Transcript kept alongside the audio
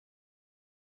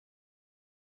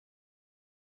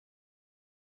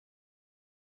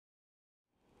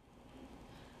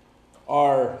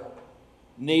Our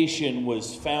nation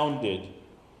was founded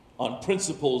on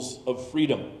principles of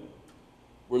freedom.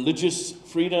 Religious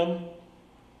freedom,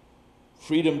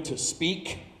 freedom to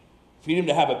speak, freedom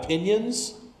to have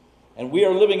opinions. And we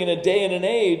are living in a day and an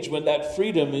age when that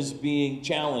freedom is being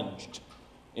challenged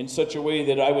in such a way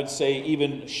that I would say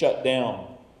even shut down.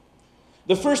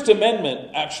 The First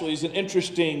Amendment actually is an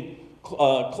interesting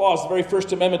clause, the very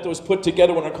First Amendment that was put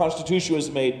together when our Constitution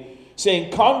was made,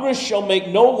 saying Congress shall make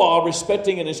no law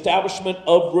respecting an establishment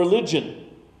of religion,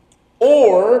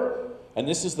 or, and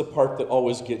this is the part that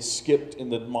always gets skipped in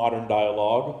the modern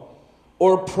dialogue,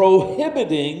 or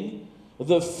prohibiting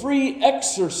the free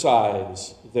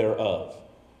exercise thereof,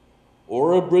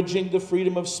 or abridging the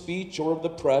freedom of speech or of the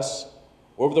press,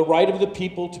 or of the right of the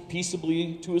people to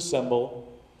peaceably to assemble,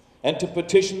 and to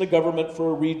petition the government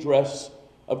for a redress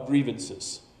of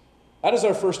grievances. That is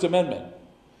our First Amendment.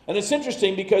 And it's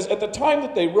interesting because at the time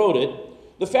that they wrote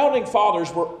it, the Founding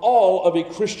Fathers were all of a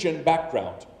Christian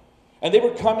background. And they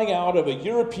were coming out of a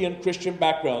European Christian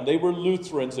background. They were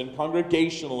Lutherans and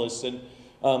Congregationalists and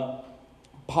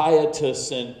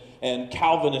Pietists and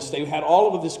Calvinists. They had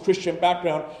all of this Christian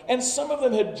background. And some of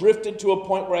them had drifted to a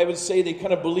point where I would say they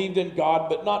kind of believed in God,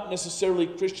 but not necessarily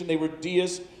Christian. They were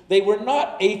deists. They were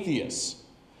not atheists.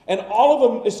 And all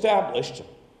of them established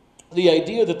the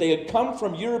idea that they had come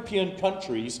from European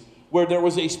countries where there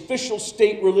was a official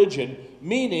state religion,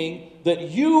 meaning that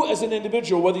you as an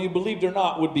individual, whether you believed or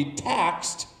not, would be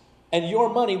taxed, and your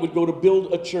money would go to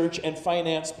build a church and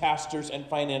finance pastors and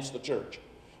finance the church.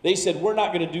 They said, we're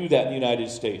not going to do that in the United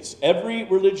States. Every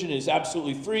religion is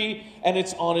absolutely free, and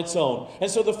it's on its own.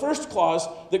 And so the first clause,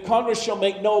 that Congress shall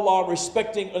make no law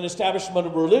respecting an establishment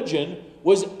of religion,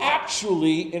 was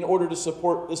actually in order to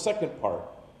support the second part,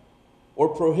 or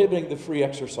prohibiting the free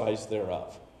exercise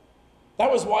thereof.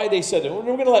 That was why they said that. We're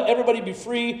going to let everybody be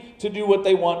free to do what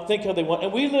they want, think how they want.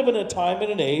 And we live in a time and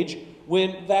an age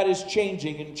when that is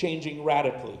changing and changing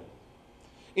radically.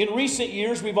 In recent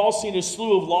years, we've all seen a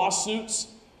slew of lawsuits,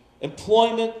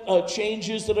 employment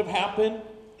changes that have happened,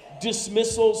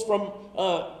 dismissals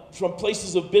from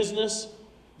places of business,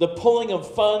 the pulling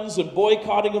of funds and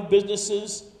boycotting of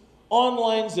businesses,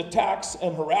 online attacks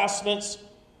and harassments,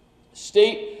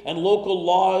 state and local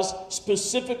laws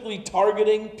specifically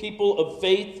targeting people of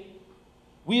faith.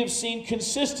 We have seen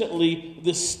consistently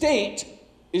the state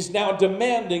is now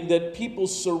demanding that people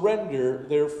surrender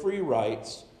their free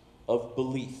rights of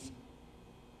belief.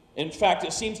 In fact,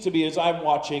 it seems to be, as I'm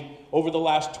watching over the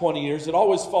last 20 years, it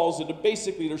always falls into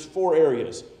basically there's four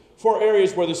areas. Four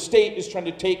areas where the state is trying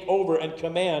to take over and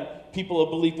command people of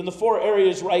belief. And the four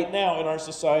areas right now in our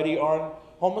society are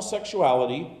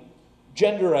homosexuality,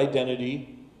 gender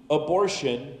identity,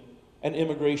 abortion, and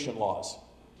immigration laws.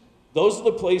 Those are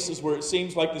the places where it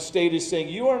seems like the state is saying,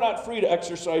 you are not free to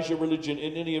exercise your religion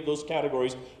in any of those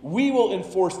categories. We will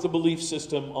enforce the belief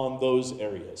system on those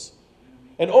areas.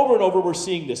 And over we're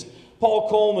seeing this. Paul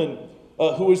Coleman,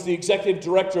 who is the executive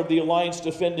director of the Alliance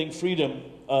Defending Freedom,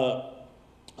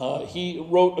 he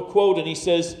wrote a quote, and he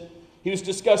says, he was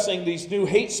discussing these new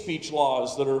hate speech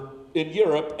laws that are in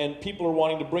Europe, and people are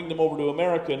wanting to bring them over to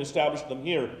America and establish them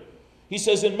here. He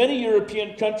says, in many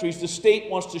European countries, the state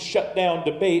wants to shut down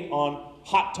debate on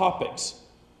hot topics.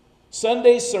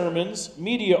 Sunday sermons,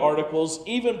 media articles,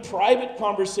 even private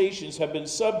conversations have been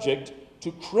subject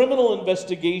to criminal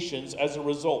investigations as a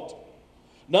result.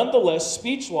 Nonetheless,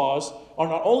 speech laws are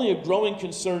not only a growing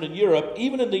concern in Europe,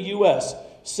 even in the U.S.,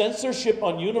 censorship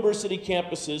on university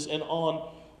campuses and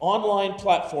on online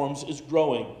platforms is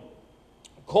growing.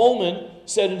 Coleman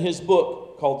said in his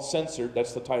book, called Censored,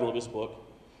 that's the title of his book,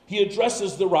 he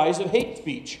addresses the rise of hate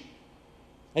speech.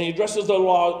 And he addresses the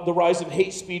rise of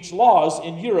hate speech laws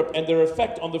in Europe and their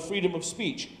effect on the freedom of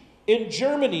speech. In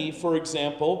Germany, for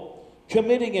example,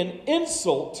 committing an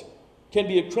insult can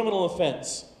be a criminal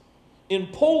offense. In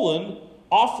Poland,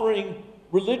 offering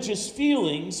religious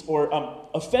feelings, or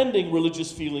offending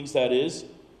religious feelings, that is,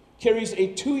 carries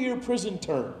a 2-year prison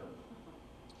term.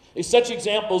 Such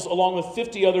examples, along with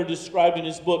 50 other described in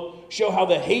his book, show how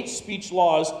the hate speech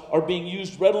laws are being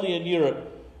used readily in Europe.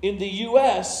 In the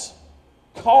U.S.,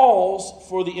 calls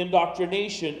for the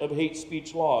indoctrination of hate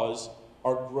speech laws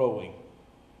are growing.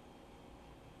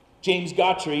 James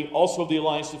Gottry, also of the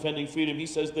Alliance Defending Freedom, he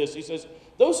says this. He says,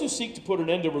 those who seek to put an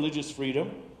end to religious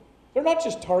freedom, they're not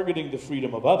just targeting the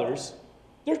freedom of others,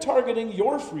 they're targeting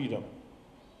your freedom.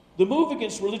 The move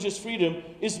against religious freedom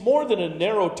is more than a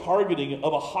narrow targeting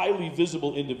of a highly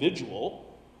visible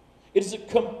individual. It is a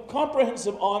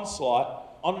comprehensive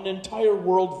onslaught on an entire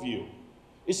worldview.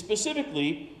 It's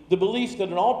specifically the belief that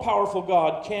an all-powerful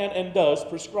God can and does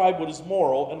prescribe what is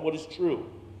moral and what is true.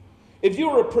 If you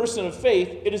are a person of faith,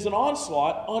 it is an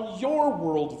onslaught on your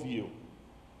worldview.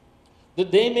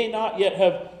 That they may not yet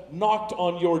have knocked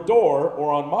on your door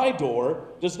or on my door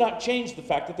does not change the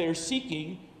fact that they are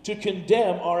seeking to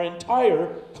condemn our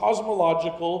entire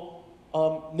cosmological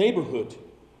neighborhood.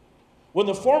 When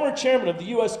the former chairman of the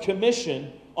U.S.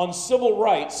 Commission on Civil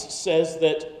Rights says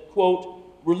that, quote,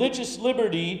 religious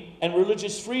liberty and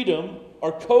religious freedom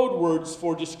are code words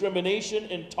for discrimination,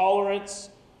 intolerance,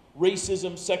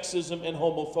 racism, sexism, and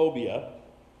homophobia,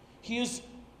 he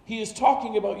is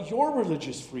talking about your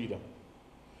religious freedom.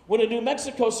 When a New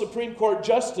Mexico Supreme Court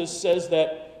justice says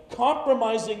that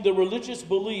compromising the religious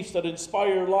beliefs that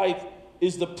inspire life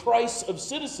is the price of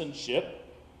citizenship,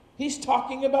 he's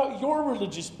talking about your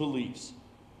religious beliefs.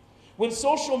 When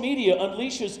social media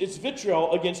unleashes its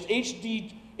vitriol against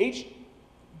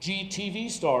HGTV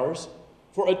stars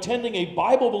for attending a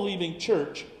Bible-believing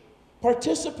church,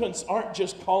 participants aren't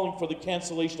just calling for the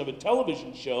cancellation of a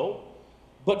television show,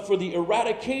 but for the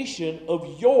eradication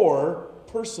of your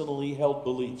personally held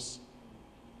beliefs.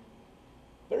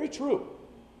 Very true.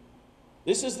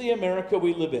 This is the America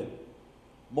we live in.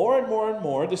 More and more and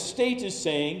more, the state is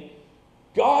saying,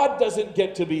 God doesn't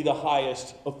get to be the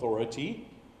highest authority.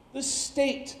 The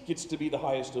state gets to be the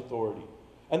highest authority.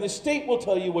 And the state will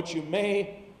tell you what you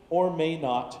may or may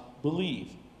not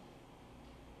believe.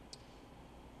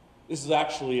 This is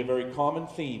actually a very common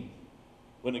theme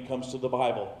when it comes to the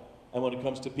Bible and when it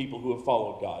comes to people who have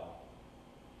followed God.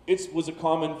 It was a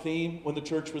common theme when the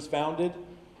church was founded.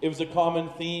 It was a common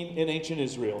theme in ancient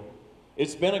Israel.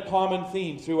 It's been a common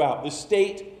theme throughout. The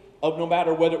state of, no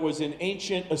matter whether it was in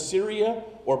ancient Assyria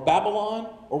or Babylon,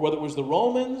 or whether it was the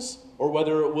Romans, or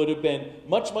whether it would have been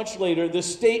much, much later, the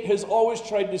state has always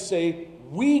tried to say,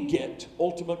 we get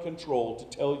ultimate control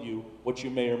to tell you what you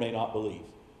may or may not believe.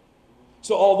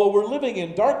 So although we're living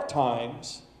in dark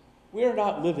times, we are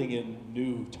not living in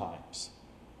new times.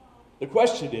 The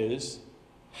question is,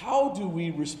 how do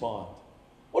we respond?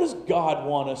 What does God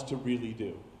want us to really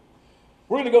do?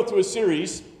 We're going to go through a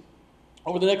series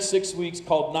over the next 6 weeks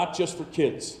called Not Just for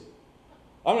Kids.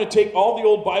 I'm going to take all the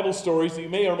old Bible stories that you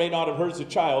may or may not have heard as a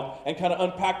child and kind of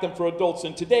unpack them for adults.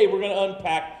 And today we're going to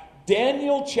unpack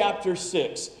Daniel chapter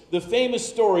 6, the famous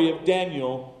story of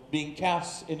Daniel being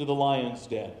cast into the lion's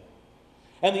den.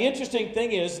 And the interesting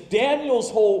thing is,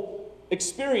 Daniel's whole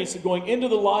experience of going into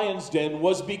the lion's den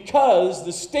was because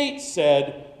the state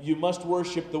said, you must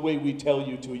worship the way we tell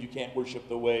you to. You can't worship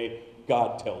the way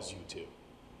God tells you to.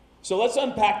 So let's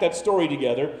unpack that story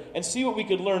together and see what we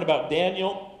could learn about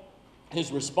Daniel,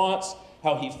 his response,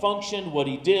 how he functioned, what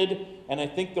he did, and I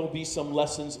think there'll be some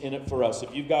lessons in it for us.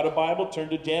 If you've got a Bible, turn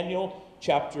to Daniel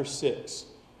chapter 6.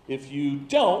 If you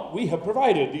don't, we have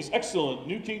provided these excellent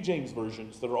New King James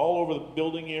versions that are all over the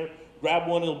building here. Grab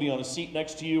one, it'll be on a seat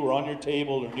next to you or on your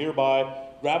table or nearby.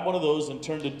 Grab one of those and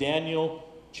turn to Daniel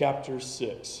chapter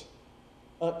 6.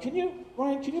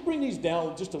 Ryan, can you bring these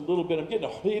down just a little bit? I'm getting a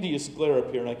hideous glare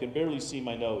up here and I can barely see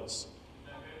my notes.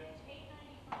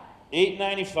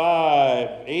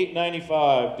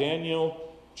 895,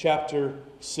 Daniel chapter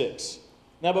 6.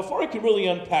 Now, before I can really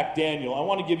unpack Daniel, I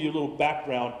want to give you a little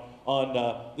background on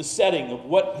the setting of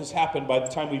what has happened by the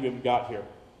time we've even got here.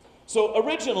 So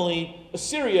originally,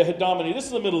 Assyria had dominated. This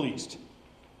is the Middle East.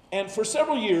 And for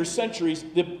several years, centuries,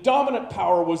 the dominant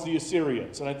power was the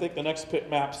Assyrians. And I think the next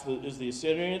map is the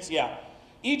Assyrians. Yeah.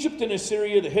 Egypt and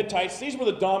Assyria, the Hittites, these were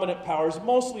the dominant powers,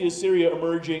 mostly Assyria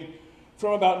emerging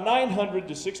from about 900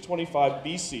 to 625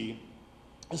 BC.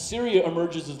 Assyria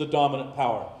emerges as the dominant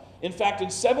power. In fact, in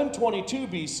 722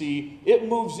 BC, it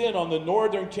moves in on the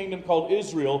northern kingdom called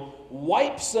Israel,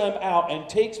 wipes them out, and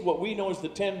takes what we know as the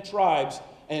 10 tribes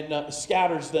and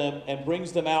scatters them and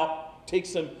brings them out,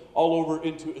 takes them all over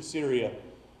into Assyria.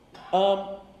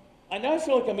 I now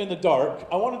feel like I'm in the dark.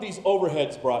 I wanted these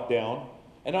overheads brought down,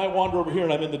 and I wander over here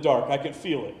and I'm in the dark. I can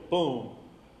feel it. Boom.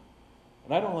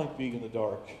 And I don't like being in the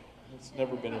dark. It's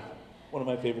never been one of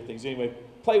my favorite things. Anyway,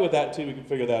 play with that too. We can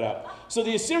figure that out. So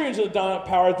the Assyrians are the dominant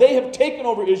power. They have taken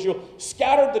over Israel,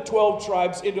 scattered the 12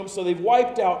 tribes into them, so they've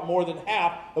wiped out more than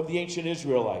half of the ancient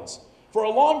Israelites. For a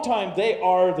long time, they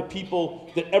are the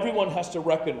people that everyone has to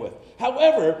reckon with.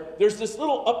 However, there's this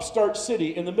little upstart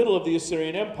city in the middle of the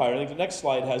Assyrian Empire. I think the next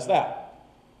slide has that.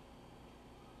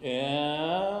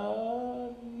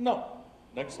 And no.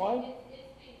 Next slide.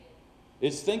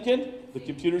 It's thinking. The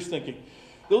computer's thinking.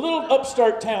 The little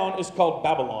upstart town is called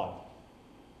Babylon.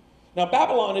 Now,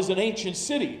 Babylon is an ancient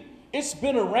city. It's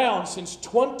been around since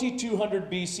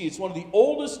 2200 BC. It's one of the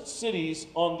oldest cities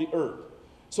on the earth.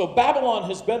 So Babylon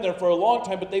has been there for a long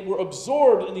time, but they were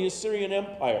absorbed in the Assyrian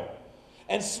Empire.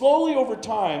 And slowly over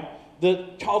time, the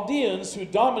Chaldeans who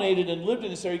dominated and lived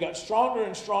in this area got stronger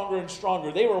and stronger and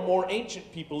stronger. They were more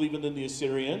ancient people even than the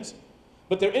Assyrians.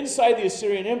 But they're inside the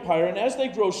Assyrian Empire, and as they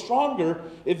grow stronger,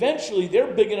 eventually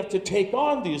they're big enough to take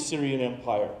on the Assyrian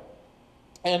Empire.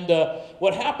 And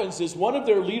what happens is one of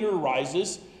their leaders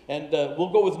rises, and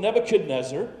we'll go with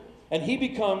Nebuchadnezzar, and he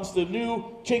becomes the new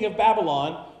king of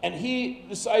Babylon, and he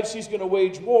decides he's going to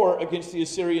wage war against the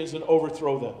Assyrians and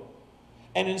overthrow them.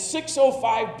 And in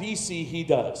 605 BC, he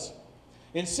does.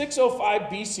 In 605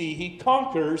 BC, he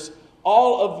conquers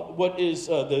all of what is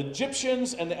the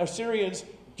Egyptians and the Assyrians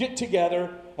get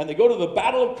together, and they go to the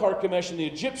Battle of Carchemish, and the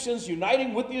Egyptians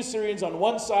uniting with the Assyrians on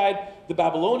one side, the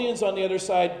Babylonians on the other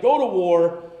side, go to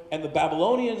war, and the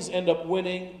Babylonians end up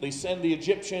winning. They send the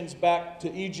Egyptians back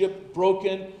to Egypt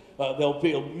broken. They'll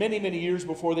be many, many years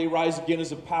before they rise again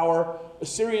as a power.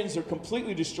 Assyrians are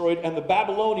completely destroyed, and the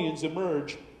Babylonians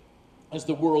emerge as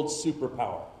the world's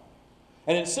superpower.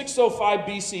 And in 605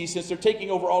 BC, since they're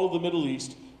taking over all of the Middle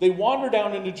East, they wander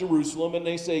down into Jerusalem, and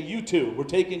they say, "You too, we're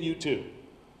taking you too."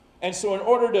 And so in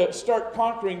order to start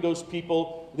conquering those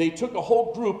people, they took a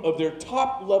whole group of their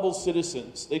top-level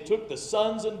citizens. They took the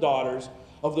sons and daughters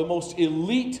of the most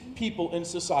elite people in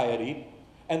society,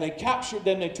 and they captured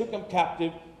them, they took them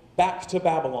captive back to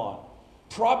Babylon.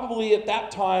 Probably at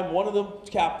that time, one of the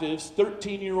captives,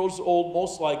 13 years old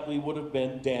most likely, would have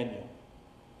been Daniel.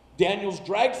 Daniel's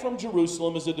dragged from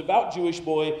Jerusalem as a devout Jewish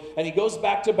boy, and he goes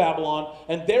back to Babylon,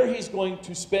 and there he's going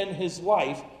to spend his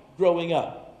life growing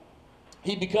up.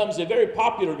 He becomes a very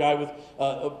popular guy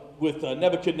with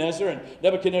Nebuchadnezzar, and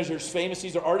Nebuchadnezzar's famous.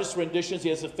 These are artist renditions. He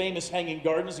has the famous hanging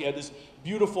gardens. He had this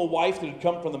beautiful wife that had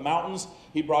come from the mountains.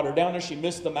 He brought her down there. She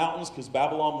missed the mountains because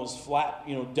Babylon was flat,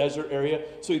 desert area.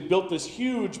 So he built this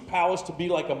huge palace to be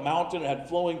like a mountain. It had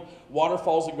flowing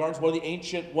waterfalls and gardens, one of the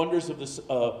ancient wonders of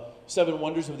the seven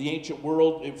wonders of the ancient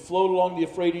world. It flowed along the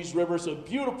Euphrates River. So a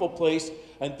beautiful place,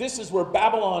 and this is where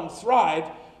Babylon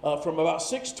thrived. From about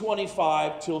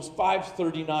 625 till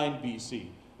 539 BC.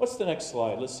 What's the next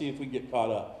slide? Let's see if we get caught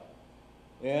up.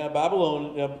 Yeah,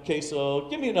 Babylon. Okay, so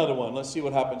give me another one. Let's see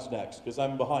what happens next, because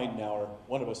I'm behind now, or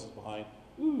one of us is behind.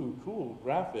 Ooh, cool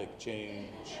graphic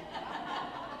change.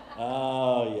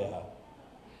 Oh, yeah.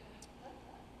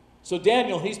 So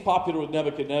Daniel, he's popular with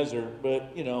Nebuchadnezzar,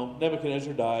 but,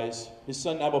 Nebuchadnezzar dies. His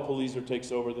son Nabopolassar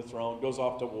takes over the throne, goes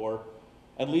off to war,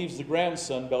 and leaves the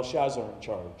grandson Belshazzar in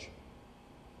charge.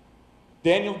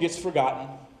 Daniel gets forgotten.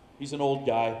 He's an old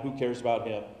guy. Who cares about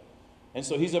him? And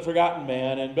so he's a forgotten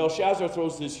man, and Belshazzar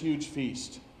throws this huge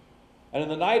feast. And in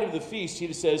the night of the feast,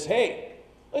 he says, "Hey,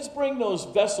 let's bring those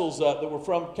vessels up that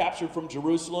were captured from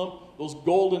Jerusalem, those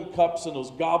golden cups and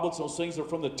those goblets, those things that are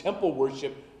from the temple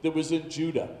worship that was in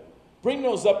Judah. Bring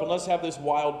those up, and let's have this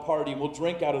wild party, and we'll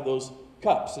drink out of those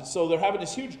cups." And so they're having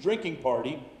this huge drinking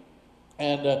party,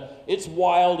 and it's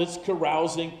wild, it's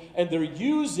carousing, and they're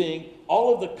using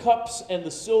all of the cups and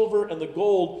the silver and the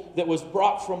gold that was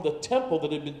brought from the temple that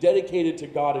had been dedicated to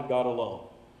God and God alone.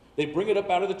 They bring it up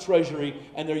out of the treasury,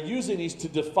 and they're using these to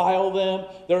defile them.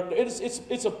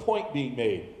 It's a point being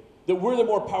made that we're the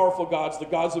more powerful gods. The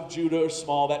gods of Judah are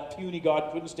small. That puny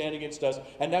God couldn't stand against us,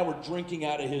 and now we're drinking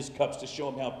out of his cups to show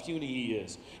him how puny he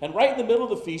is. And right in the middle of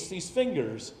the feast, these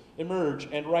fingers emerge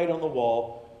and write on the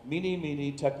wall, "Mene,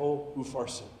 mene, tekel,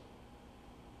 upharsin."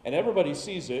 And everybody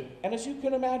sees it, and as you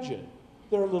can imagine,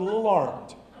 they're a little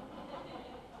alarmed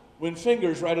when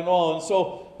fingers write on the wall. And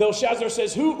so Belshazzar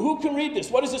says, who can read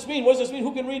this? What does this mean? What does this mean?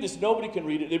 Who can read this? Nobody can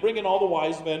read it. They bring in all the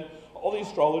wise men, all the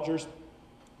astrologers.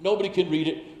 Nobody can read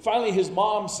it. Finally, his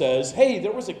mom says, "Hey,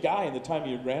 there was a guy in the time of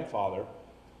your grandfather,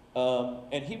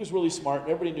 and he was really smart,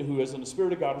 and everybody knew who he was, and the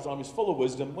Spirit of God was on him. He was full of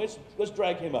wisdom. Let's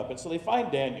drag him up." And so they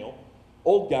find Daniel,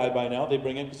 old guy by now. They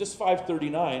bring him, because it's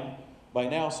 539 by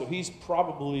now, so he's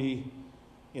probably,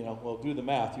 do the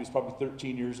math. He was probably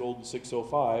 13 years old in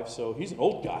 605, so he's an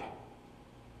old guy.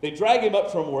 They drag him up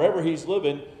from wherever he's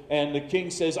living, and the king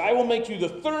says, "I will make you the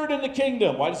third in the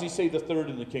kingdom." Why does he say the third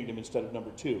in the kingdom instead of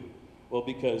number 2? Well,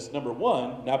 because number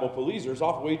 1, Nabopolassar, is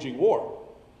off waging war.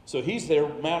 So he's there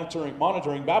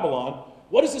monitoring Babylon.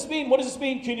 What does this mean? What does this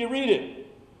mean? Can you read it?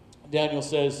 Daniel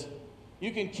says,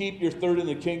 "You can keep your third in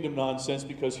the kingdom nonsense,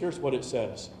 because here's what it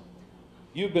says.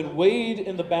 You've been weighed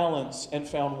in the balance and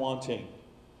found wanting.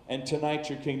 And tonight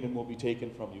your kingdom will be taken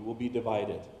from you, will be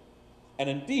divided." And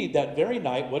indeed, that very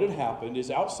night, what had happened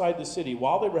is outside the city,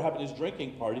 while they were having this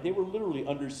drinking party, they were literally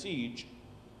under siege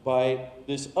by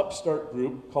this upstart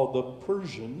group called the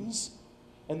Persians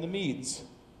and the Medes.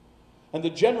 And the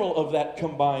general of that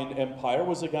combined empire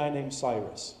was a guy named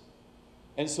Cyrus.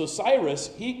 And so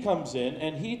Cyrus, he comes in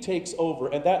and he takes over.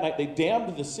 And that night they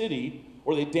damned the city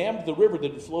or they dammed the river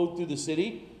that had flowed through the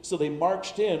city. So they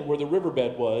marched in where the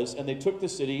riverbed was, and they took the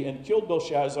city and killed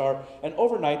Belshazzar. And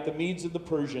overnight, the Medes and the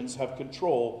Persians have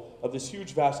control of this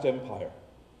huge, vast empire.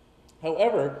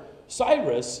 However,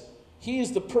 Cyrus, he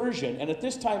is the Persian, and at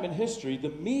this time in history, the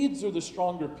Medes are the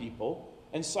stronger people,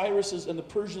 and Cyrus and the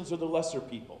Persians are the lesser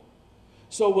people.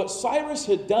 So what Cyrus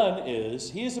had done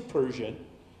is, he is a Persian,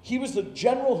 he was the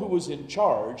general who was in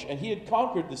charge, and he had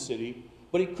conquered the city,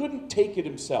 but he couldn't take it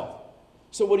himself.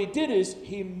 So what he did is,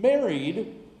 he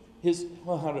married his,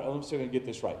 let me see if I can get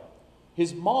this right.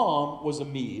 His mom was a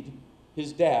Mede,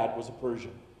 his dad was a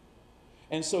Persian.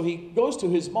 And so he goes to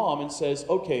his mom and says,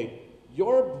 okay,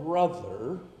 your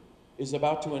brother is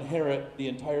about to inherit the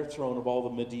entire throne of all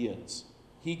the Medians.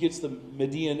 He gets the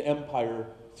Median Empire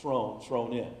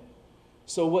thrown in.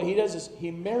 So what he does is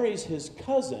he marries his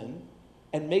cousin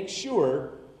and makes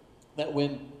sure that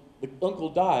when the uncle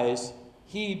dies,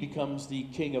 he becomes the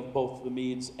king of both the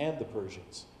Medes and the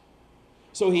Persians.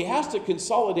 So he has to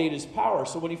consolidate his power.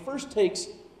 So when he first takes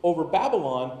over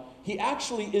Babylon, he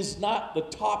actually is not the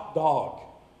top dog.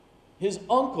 His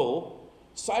uncle,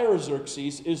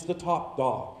 Xerxes, is the top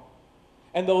dog.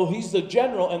 And though he's the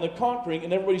general and the conquering,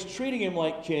 and everybody's treating him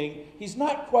like king, he's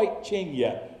not quite king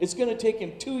yet. It's going to take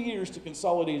him 2 years to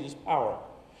consolidate his power.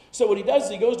 So what he does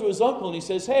is he goes to his uncle and he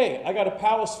says, hey, I got a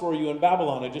palace for you in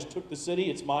Babylon. I just took the city.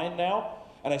 It's mine now.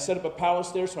 And I set up a palace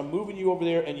there, so I'm moving you over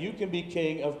there, and you can be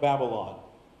king of Babylon.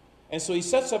 And so he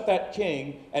sets up that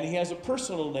king, and he has a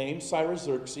personal name,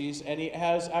 Xerxes, and he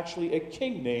has actually a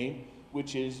king name,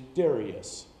 which is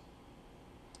Darius.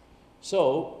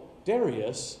 So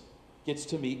Darius gets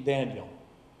to meet Daniel.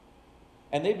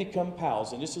 And they become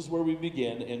pals, and this is where we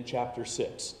begin in chapter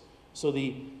 6. So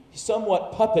the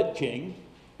somewhat puppet king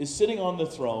is sitting on the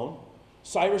throne.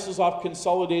 Cyrus is off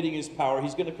consolidating his power.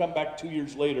 He's going to come back 2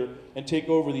 years later and take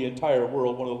over the entire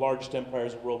world, one of the largest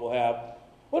empires the world will have.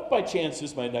 What by chance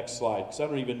is my next slide? Because I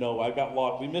don't even know. I got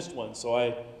lost. We missed one, so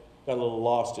I got a little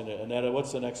lost in it. Annetta,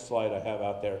 what's the next slide I have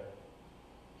out there?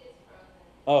 It's frozen.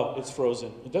 Oh, it's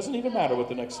frozen. It doesn't even matter what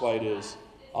the next slide is.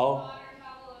 All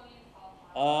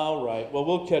right. Well,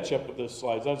 we'll catch up with those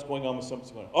slides. That's going on with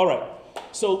something. All right.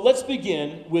 So let's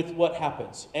begin with what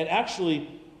happens. And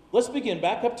actually, let's begin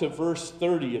back up to verse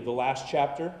 30 of the last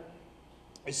chapter.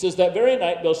 It says, that very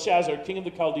night Belshazzar, king of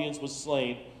the Chaldeans, was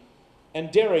slain,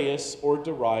 and Darius, or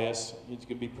Darius, it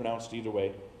can be pronounced either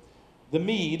way, the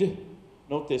Mede,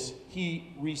 note this,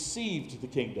 he received the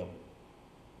kingdom.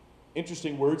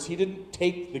 Interesting words. He didn't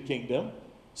take the kingdom.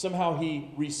 Somehow he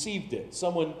received it.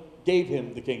 Someone gave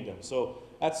him the kingdom. So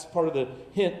that's part of the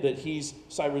hint that he's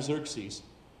Xerxes.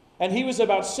 And he was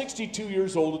about 62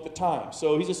 years old at the time.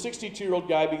 So he's a 62-year-old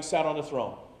guy being sat on a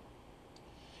throne.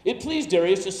 It pleased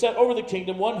Darius to set over the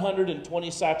kingdom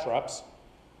 120 satraps,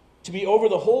 to be over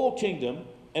the whole kingdom,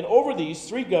 and over these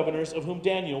 3 governors, of whom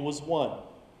Daniel was one,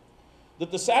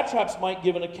 that the satraps might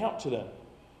give an account to them,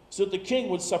 so that the king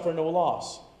would suffer no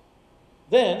loss.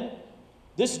 Then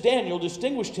this Daniel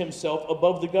distinguished himself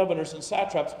above the governors and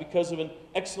satraps because of an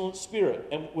excellent spirit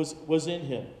and was in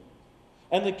him.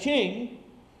 And the king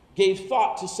gave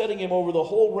thought to setting him over the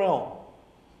whole realm.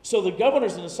 So the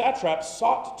governors and the satraps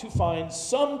sought to find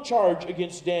some charge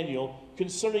against Daniel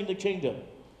concerning the kingdom.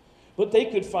 But they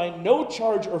could find no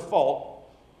charge or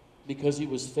fault because he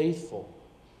was faithful.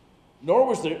 Nor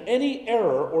was there any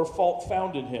error or fault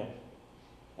found in him.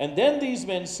 And then these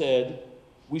men said,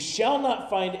 we shall not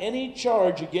find any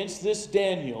charge against this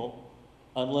Daniel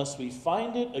unless we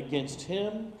find it against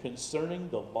him concerning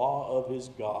the law of his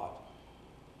God.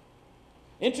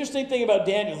 Interesting thing about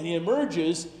Daniel, he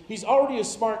emerges, he's already a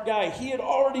smart guy. He had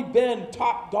already been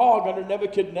top dog under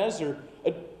Nebuchadnezzar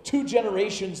 2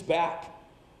 generations back.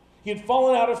 He had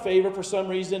fallen out of favor for some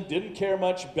reason, didn't care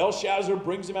much. Belshazzar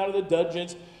brings him out of the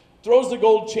dungeons, throws the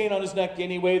gold chain on his neck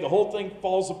anyway. The whole thing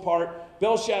falls apart.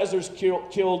 Belshazzar's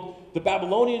killed. The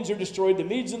Babylonians are destroyed. The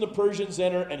Medes and the Persians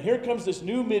enter. And here comes this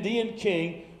new Median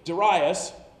king,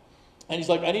 Darius. And he's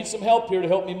like, I need some help here to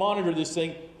help me monitor this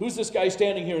thing. Who's this guy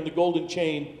standing here in the golden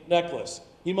chain necklace?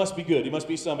 He must be good. He must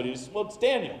be somebody. He says, well, it's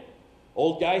Daniel.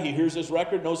 Old guy, he hears his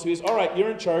record, knows who he is. All right, you're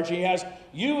in charge. He has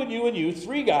you and you and you.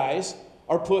 3 guys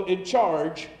are put in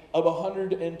charge of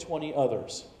 120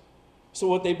 others. So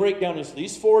what they break down is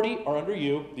these 40 are under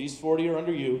you, these 40 are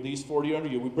under you, these 40 are under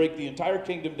you. We break the entire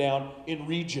kingdom down in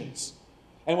regions.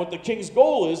 And what the king's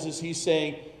goal is he's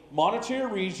saying, monitor your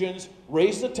regions,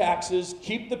 raise the taxes,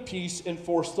 keep the peace,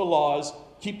 enforce the laws,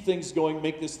 keep things going,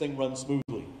 make this thing run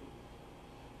smoothly.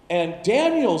 And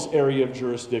Daniel's area of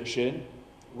jurisdiction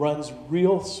runs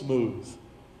real smooth.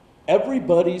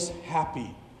 Everybody's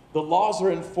happy. The laws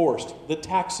are enforced. The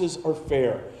taxes are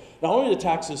fair. not only the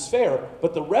tax is fair,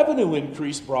 but the revenue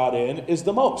increase brought in is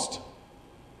the most.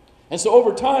 And so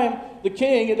over time, the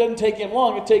king, it doesn't take him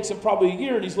long, it takes him probably a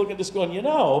year, and he's looking at this going, you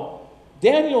know,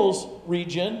 Daniel's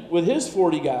region with his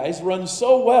 40 guys runs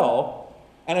so well,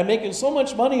 and I'm making so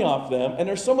much money off them, and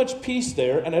there's so much peace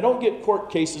there, and I don't get court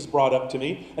cases brought up to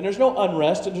me, and there's no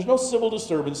unrest, and there's no civil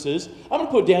disturbances. I'm going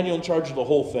to put Daniel in charge of the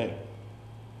whole thing.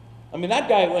 I mean, that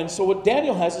guy, and so what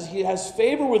Daniel has is he has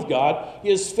favor with God, he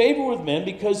has favor with men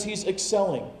because he's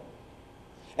excelling.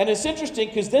 And it's interesting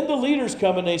because then the leaders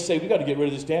come and they say, we got to get rid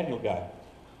of this Daniel guy.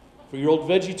 For your old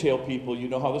VeggieTale people, you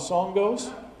know how the song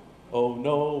goes? Oh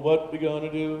no, what we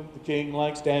gonna do? The king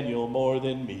likes Daniel more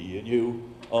than me and you.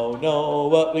 Oh no,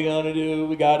 what we gonna do?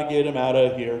 We got to get him out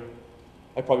of here.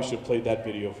 I probably should have played that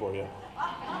video for you.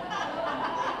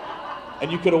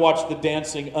 And you could have watched the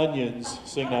Dancing Onions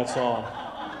sing that song.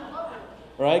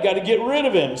 Right? Got to get rid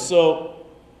of him. So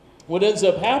what ends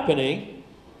up happening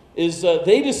is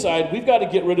they decide we've got to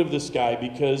get rid of this guy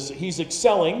because he's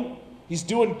excelling, he's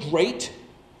doing great,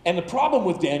 and the problem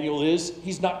with Daniel is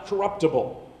he's not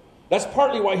corruptible. That's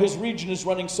partly why his region is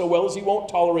running so well, is he won't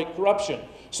tolerate corruption.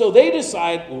 So they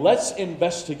decide, let's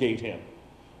investigate him.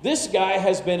 This guy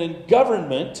has been in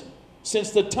government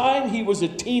since the time he was a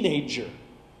teenager.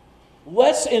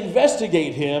 Let's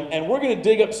investigate him, and we're going to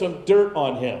dig up some dirt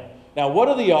on him. Now, what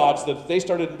are the odds that if they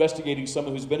started investigating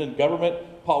someone who's been in government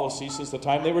policy since the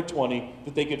time they were 20,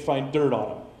 that they could find dirt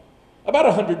on him? About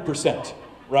 100%,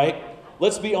 right?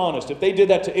 Let's be honest. If they did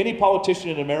that to any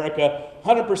politician in America,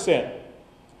 100%,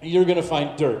 you're going to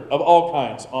find dirt of all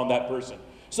kinds on that person.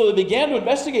 So they began to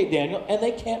investigate Daniel, and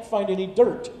they can't find any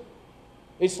dirt.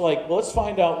 It's like, well, let's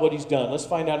find out what he's done. Let's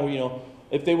find out, you know,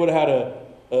 if they would have had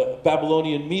a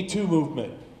Babylonian Me Too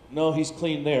movement. No, he's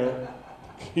clean there.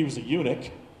 He was a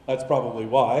eunuch. That's probably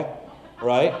why,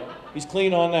 right? He's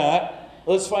clean on that.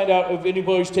 Let's find out if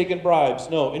anybody's taken bribes.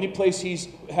 No, any place he's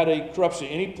had a corruption,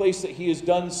 any place that he has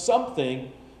done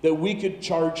something that we could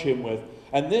charge him with.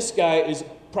 And this guy is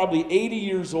probably 80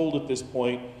 years old at this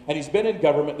point, and he's been in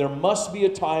government. There must be a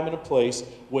time and a place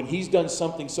when he's done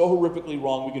something so horrifically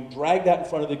wrong, we can drag that in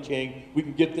front of the king, we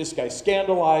can get this guy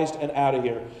scandalized and out of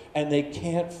here. And they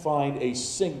can't find a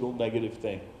single negative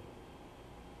thing.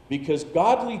 Because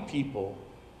godly people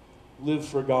live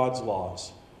for God's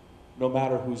laws, no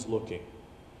matter who's looking.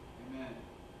 Amen.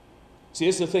 See,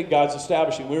 this is the thing God's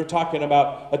establishing. We were talking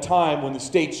about a time when the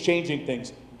state's changing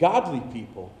things. Godly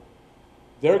people,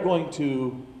 they're going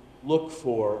to look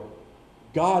for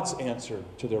God's answer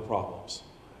to their problems.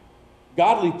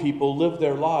 Godly people live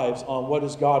their lives on what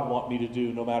does God want me to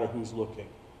do, no matter who's looking.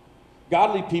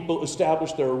 Godly people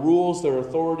establish their rules, their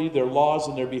authority, their laws,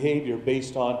 and their behavior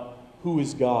based on who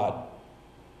is God.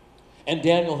 And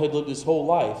Daniel had lived his whole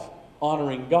life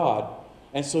honoring God,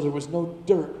 and so there was no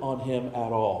dirt on him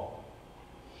at all.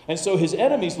 And so his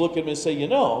enemies look at him and say, you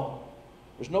know,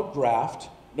 there's no graft,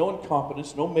 no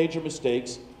incompetence, no major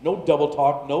mistakes, no double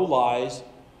talk, no lies,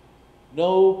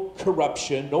 no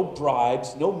corruption, no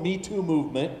bribes, no Me Too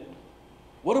movement.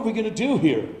 What are we going to do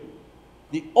here?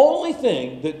 The only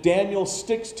thing that Daniel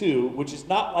sticks to, which is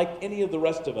not like any of the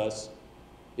rest of us,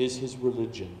 is his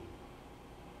religion.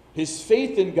 His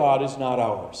faith in God is not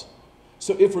ours.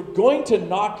 So if we're going to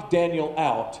knock Daniel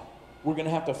out, we're going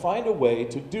to have to find a way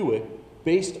to do it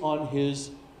based on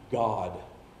his God.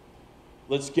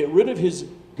 Let's get rid of his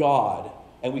God,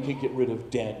 and we can get rid of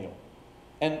Daniel.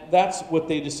 And that's what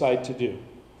they decide to do.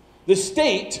 The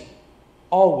state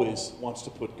always wants to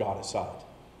put God aside.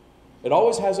 It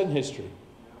always has in history.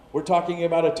 We're talking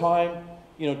about a time,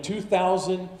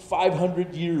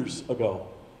 2,500 years ago.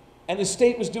 And the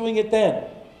state was doing it then.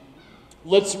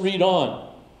 Let's read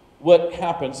on what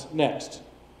happens next.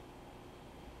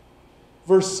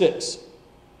 Verse 6.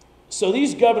 So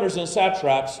these governors and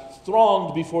satraps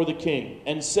thronged before the king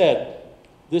and said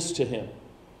this to him: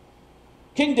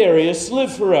 King Darius,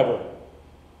 live forever.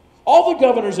 All the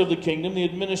governors of the kingdom, the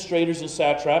administrators and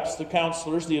satraps, the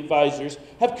counselors, the advisors,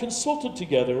 have consulted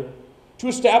together to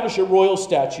establish a royal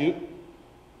statute,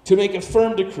 to make a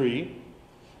firm decree,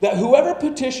 that whoever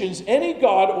petitions any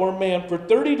god or man for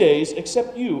 30 days,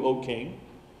 except you, O king,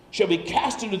 shall be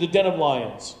cast into the den of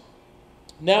lions.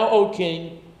 Now, O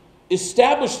king,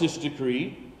 establish this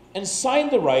decree and sign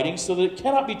the writing so that it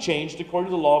cannot be changed according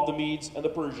to the law of the Medes and the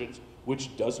Persians,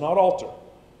 which does not alter.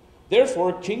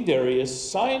 Therefore, King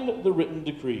Darius signed the written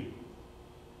decree.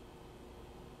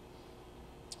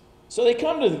 So they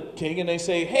come to the king and they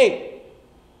say, hey,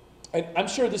 I'm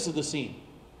sure this is the scene.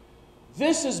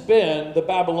 This has been the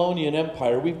Babylonian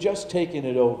Empire. We've just taken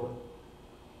it over.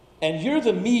 And you're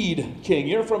the Mede king.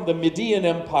 You're from the Median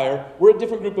Empire. We're a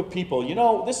different group of people. You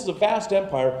know, this is a vast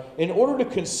empire. In order to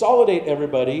consolidate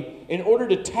everybody, in order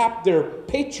to tap their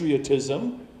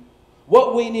patriotism,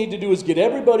 what we need to do is get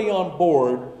everybody on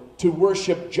board to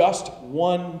worship just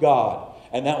one God.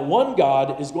 And that one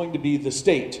God is going to be the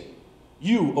state.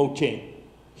 You, O king.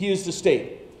 He is the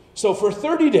state. So for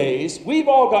 30 days, we've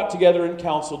all got together and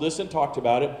counseled this and talked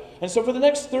about it. And so for the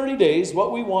next 30 days,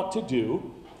 what we want to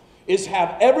do is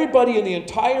have everybody in the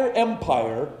entire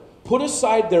empire put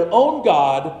aside their own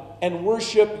God and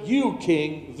worship you,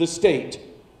 king, the state.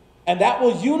 And that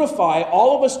will unify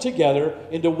all of us together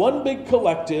into one big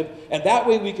collective, and that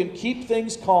way we can keep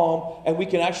things calm and we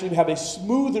can actually have a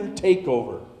smoother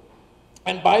takeover.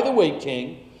 And by the way,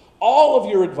 king, all of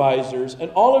your advisors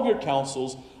and all of your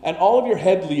councils and all of your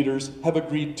head leaders have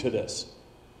agreed to this.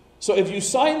 So if you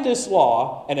sign this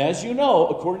law, and as you know,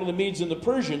 according to the Medes and the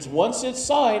Persians, once it's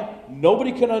signed,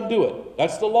 nobody can undo it.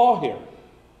 That's the law here.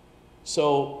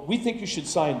 So we think you should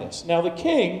sign this. Now the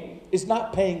king is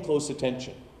not paying close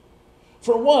attention.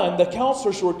 For one, the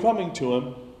counselors who are coming to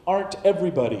him aren't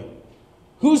everybody.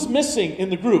 Who's missing in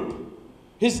the group?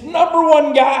 His number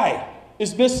one guy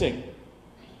is missing.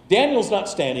 Daniel's not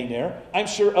standing there. I'm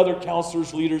sure other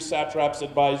counselors, leaders, satraps,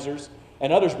 advisors,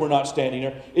 and others were not standing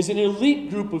there. It's an elite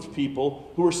group of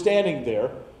people who are standing there,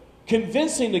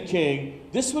 convincing the king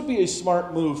this would be a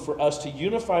smart move for us to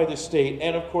unify the state.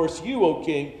 And of course, you, O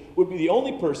king, would be the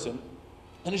only person.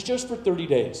 And it's just for 30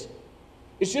 days.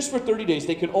 It's just for 30 days.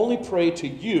 They can only pray to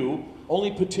you,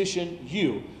 only petition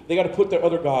you. They got to put their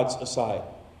other gods aside.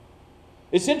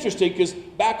 It's interesting because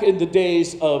back in the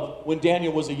days of when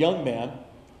Daniel was a young man,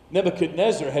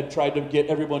 Nebuchadnezzar had tried to get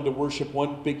everyone to worship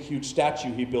one big, huge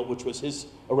statue he built, which was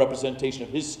a representation of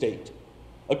his state.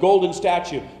 A golden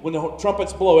statue. When the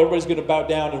trumpets blow, everybody's going to bow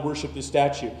down and worship this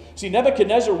statue. See,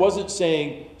 Nebuchadnezzar wasn't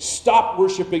saying, stop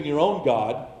worshiping your own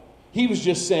God. He was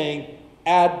just saying,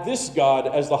 add this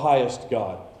God as the highest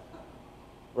God.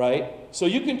 Right? So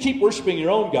you can keep worshiping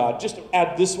your own God. Just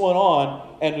add this one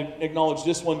on and acknowledge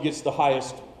this one gets the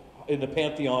highest in the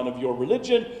pantheon of your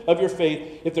religion, of your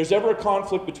faith. If there's ever a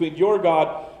conflict between your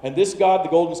God and this God, the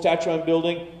golden statue I'm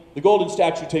building, the golden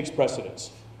statue takes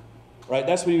precedence. Right?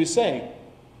 That's what he was saying.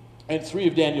 And three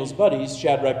of Daniel's buddies,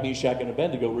 Shadrach, Meshach, and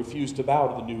Abednego, refused to bow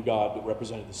to the new God that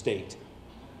represented the state.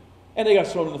 And they got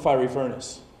thrown in the fiery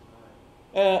furnace.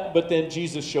 But then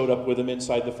Jesus showed up with them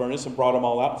inside the furnace and brought them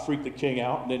all out and freaked the king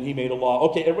out. And then he made a law.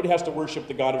 Okay, everybody has to worship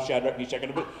the God of Shadrach, Meshach,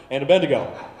 and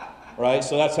Abednego. Right?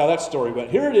 So that's how that story went.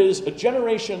 Here it is, a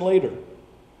generation later.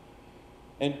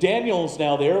 And Daniel's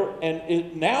now there.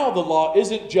 And now the law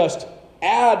isn't just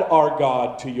add our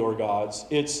God to your gods.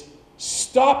 It's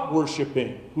stop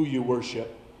worshiping who you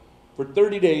worship for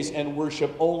 30 days and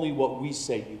worship only what we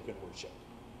say you can worship.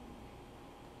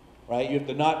 Right? You have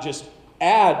to not just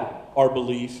add our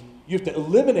belief. You have to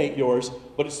eliminate yours.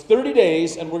 But it's 30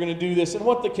 days and we're going to do this. And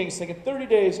what the king's thinking, 30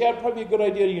 days, yeah, it'd probably be a good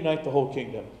idea to unite the whole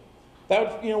kingdom.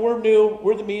 That would, we're new.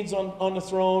 We're the Medes on the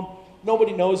throne.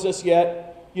 Nobody knows us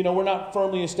yet. We're not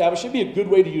firmly established. It'd be a good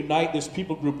way to unite this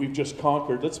people group we've just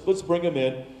conquered. Let's bring them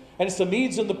in. And it's the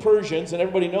Medes and the Persians, and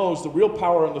everybody knows the real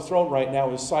power on the throne right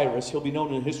now is Cyrus. He'll be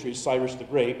known in history as Cyrus the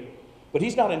Great. But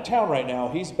he's not in town right now.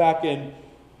 He's back in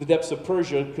the depths of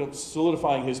Persia,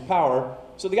 solidifying his power.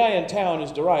 So the guy in town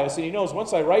is Darius, and he knows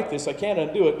once I write this, I can't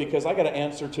undo it because I got to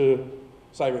answer to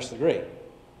Cyrus the Great,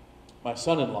 my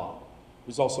son-in-law,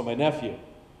 who's also my nephew.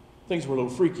 Things were a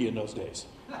little freaky in those days.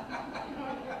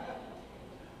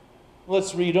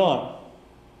 Let's read on.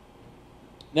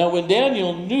 Now, when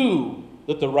Daniel knew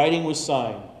that the writing was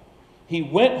signed, he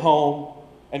went home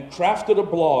and crafted a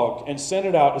blog and sent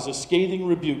it out as a scathing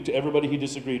rebuke to everybody he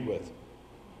disagreed with.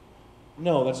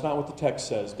 No, that's not what the text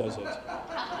says, does it?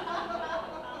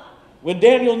 When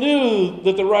Daniel knew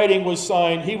that the writing was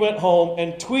signed, he went home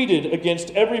and tweeted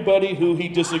against everybody who he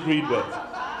disagreed with.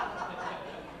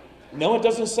 No, it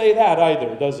doesn't say that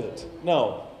either, does it?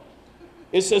 No.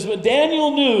 It says, when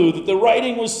Daniel knew that the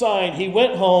writing was signed, he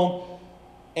went home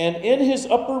and in his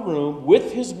upper room,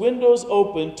 with his windows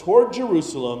open toward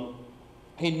Jerusalem,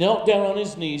 he knelt down on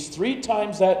his knees 3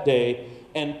 times that day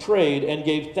and prayed and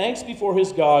gave thanks before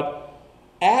his God,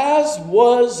 as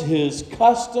was his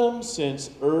custom since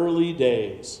early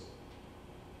days.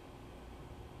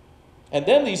 And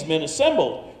then these men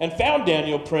assembled and found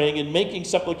Daniel praying and making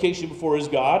supplication before his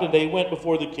God, and they went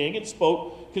before the king and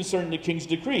spoke concerning the king's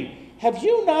decree. Have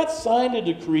you not signed a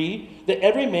decree that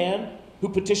every man who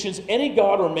petitions any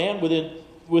god or man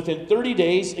within 30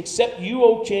 days, except you,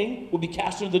 O king, will be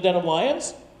cast into the den of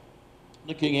lions?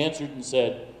 The king answered and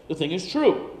said, the thing is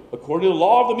true, according to the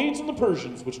law of the Medes and the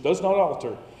Persians, which does not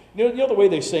alter. You know the way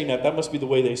they say that must be the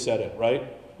way they said it, right?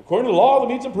 According to the law of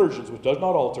the Medes and Persians, which does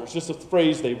not alter. It's just a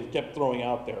phrase they kept throwing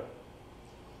out there.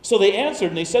 So they answered,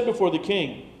 and they said before the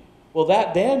king, well,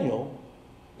 that Daniel,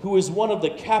 who is one of the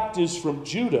captives from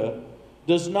Judah,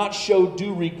 does not show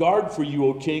due regard for you,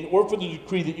 O king, or for the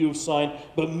decree that you have signed,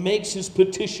 but makes his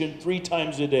petition 3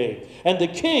 times a day. And the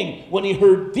king, when he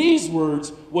heard these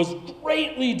words, was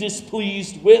greatly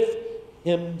displeased with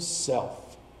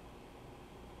himself.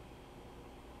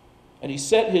 And he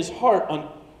set his heart on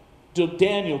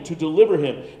Daniel to deliver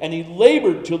him, and he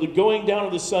labored till the going down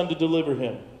of the sun to deliver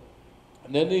him.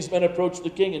 And then these men approached the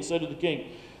king and said to the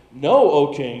king, know,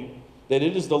 O king, that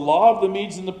it is the law of the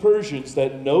Medes and the Persians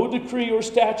that no decree or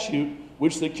statute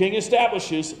which the king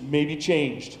establishes may be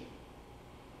changed.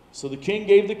 So the king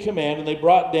gave the command, and they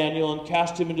brought Daniel and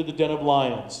cast him into the den of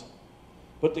lions.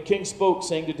 But the king spoke,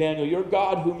 saying to Daniel, your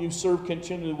God whom you serve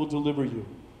continually will deliver you.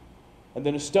 And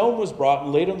then a stone was brought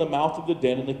and laid on the mouth of the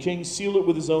den, and the king sealed it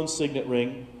with his own signet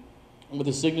ring and with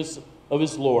the signets of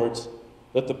his lords,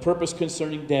 that the purpose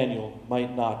concerning Daniel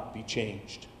might not be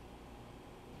changed.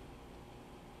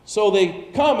 So they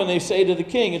come and they say to the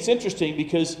king, it's interesting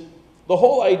because the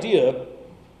whole idea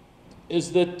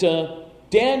is that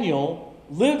Daniel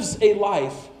lives a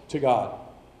life to God.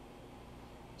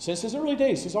 Since his early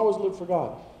days, he's always lived for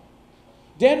God.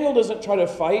 Daniel doesn't try to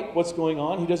fight what's going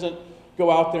on. He doesn't go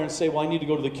out there and say, well, I need to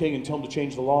go to the king and tell him to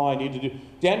change the law. I need to do.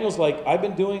 Daniel's like, I've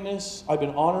been doing this. I've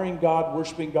been honoring God,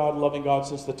 worshiping God, loving God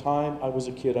since the time I was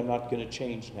a kid. I'm not going to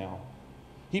change now.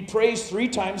 He prays 3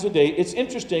 times a day. It's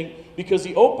interesting because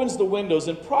he opens the windows,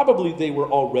 and probably they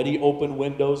were already open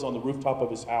windows on the rooftop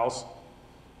of his house,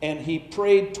 and he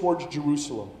prayed towards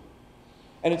Jerusalem.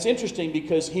 And it's interesting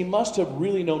because he must have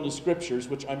really known the scriptures,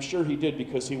 which I'm sure he did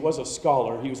because he was a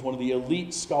scholar. He was one of the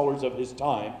elite scholars of his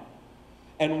time.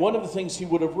 And one of the things he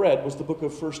would have read was the book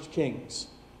of 1 Kings.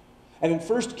 And in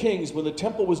 1 Kings, when the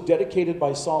temple was dedicated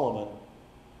by Solomon,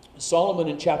 Solomon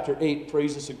in chapter 8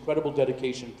 prays this incredible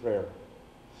dedication prayer.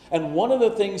 And one of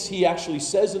the things he actually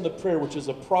says in the prayer, which is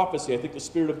a prophecy, I think the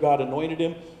Spirit of God anointed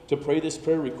him to pray this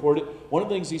prayer, record it. One of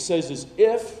the things he says is,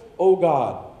 if, O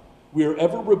God, we are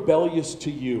ever rebellious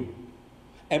to you,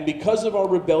 and because of our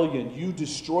rebellion, you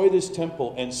destroy this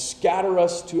temple and scatter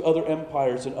us to other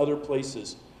empires and other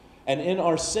places, and in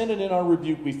our sin and in our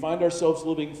rebuke, we find ourselves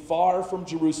living far from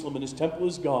Jerusalem, and his temple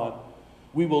is gone,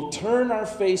 we will turn our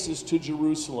faces to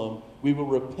Jerusalem, we will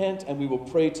repent, and we will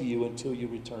pray to you until you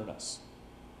return us.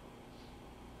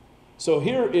 So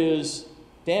here is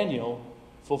Daniel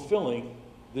fulfilling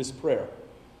this prayer.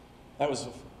 That was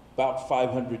about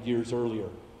 500 years earlier.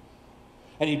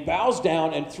 And he bows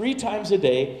down, and 3 times a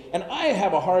day, and I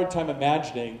have a hard time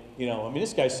imagining,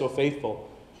 this guy's so faithful.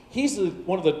 He's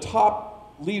one of the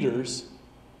top leaders.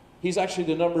 He's actually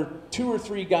the number 2 or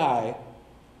 3 guy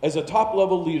as a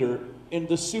top-level leader in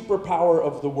the superpower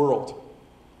of the world.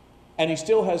 And he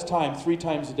still has time 3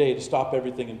 times a day to stop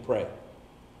everything and pray.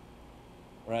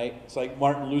 Right? It's like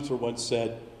Martin Luther once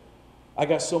said, I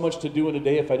got so much to do in a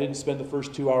day, if I didn't spend the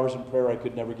first 2 hours in prayer, I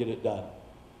could never get it done.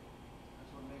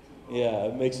 Yeah,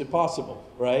 it makes it possible,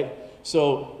 right?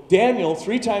 So Daniel,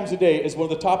 3 times a day, as one of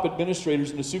the top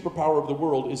administrators in the superpower of the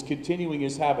world, is continuing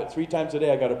his habit. 3 times a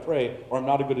day I got to pray, or I'm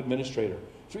not a good administrator.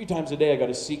 3 times a day I got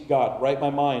to seek God, right my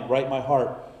mind, right my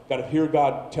heart. Got to hear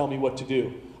God tell me what to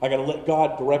do. I got to let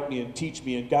God direct me and teach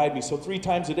me and guide me. So 3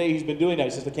 times a day he's been doing that.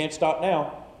 He says, I can't stop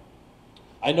now.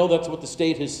 I know that's what the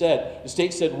state has said. The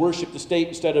state said worship the state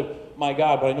instead of my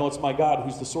God, but I know it's my God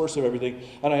who's the source of everything.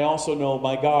 And I also know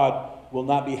my God will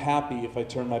not be happy if I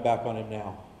turn my back on him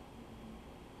now.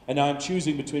 And now I'm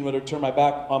choosing between whether to turn my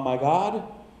back on my God,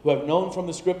 who I've known from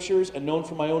the scriptures and known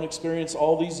from my own experience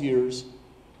all these years,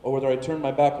 or whether I turn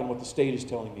my back on what the state is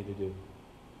telling me to do.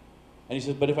 And he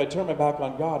says, but if I turn my back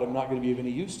on God, I'm not going to be of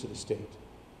any use to the state,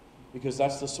 because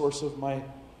that's the source of my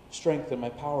strength and my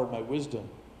power and my wisdom.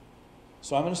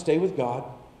 So I'm going to stay with God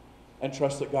and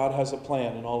trust that God has a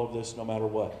plan in all of this no matter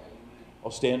what.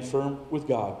 I'll stand firm with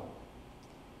God.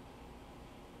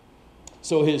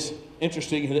 So it's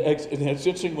interesting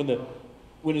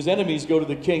when his enemies go to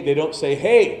the king, they don't say,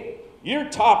 hey, your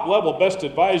top level best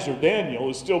advisor Daniel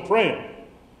is still praying.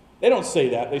 They don't say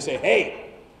that. They say,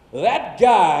 hey, that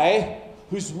guy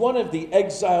who's one of the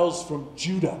exiles from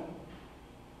Judah,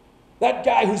 that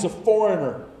guy who's a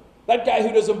foreigner, that guy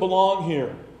who doesn't belong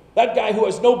here, that guy who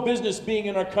has no business being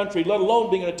in our country, let alone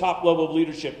being in a top level of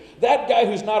leadership. That guy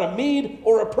who's not a Mede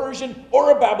or a Persian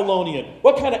or a Babylonian.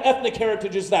 What kind of ethnic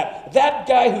heritage is that? That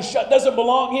guy who doesn't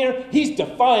belong here, he's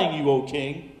defying you, O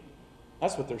king.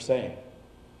 That's what they're saying.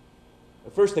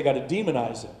 At first they got to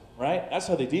demonize him, right? That's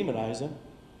how they demonize him.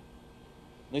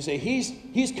 And they say,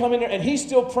 he's coming there, and he's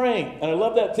still praying. And I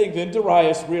love that thing. Then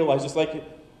Darius realized, it's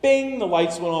like, bing, the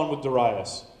lights went on with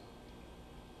Darius.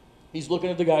 He's looking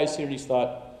at the guys here, and he's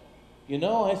thought, you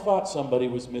know, I thought somebody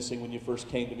was missing when you first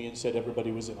came to me and said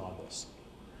everybody was in on this.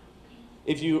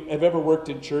 If you have ever worked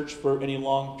in church for any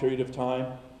long period of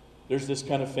time, there's this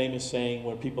kind of famous saying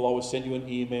where people always send you an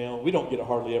email. We don't get it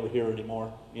hardly ever here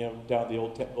anymore, you know, down the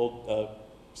old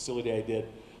facility I did.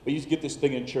 But you used to get this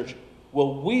thing in church.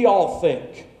 Well, we all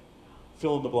think,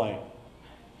 fill in the blank.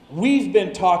 We've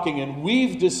been talking and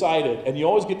we've decided, and you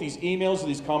always get these emails or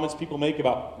these comments people make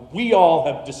about, we all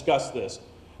have discussed this.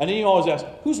 And then you always ask,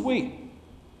 who's we?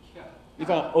 You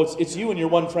found, oh, it's you and your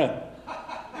one friend,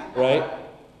 right?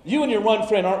 You and your one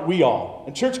friend aren't we all.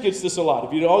 And church gets this a lot.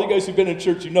 If you all you guys who've been in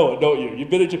church, you know it, don't you? You've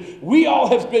been in church. We all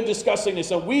have been discussing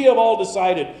this, and we have all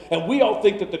decided, and we all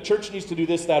think that the church needs to do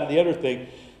this, that, and the other thing.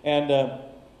 And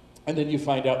then you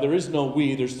find out there is no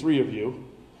we, there's three of you.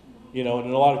 You know, and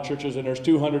in a lot of churches, and there's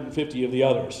 250 of the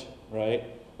others, right?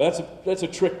 But that's a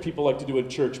trick people like to do in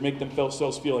church, make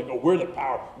themselves feel like, oh, we're the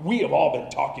power. We have all been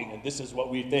talking, and this is what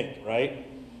we think, right?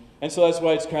 And so that's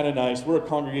why it's kind of nice. We're a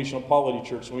congregational polity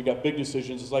church, and we got big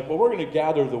decisions. It's like, well, we're going to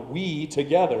gather the we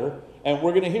together, and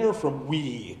we're going to hear from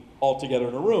we all together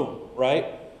in a room, right?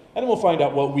 And then we'll find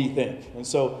out what we think. And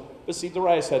so, but see,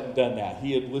 Darius hadn't done that.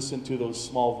 He had listened to those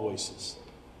small voices.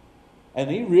 And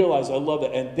he realized, I love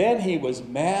that. And then he was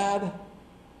mad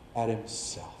at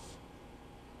himself.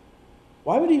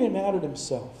 Why would he be mad at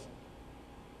himself?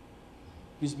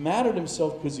 He's mad at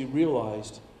himself because he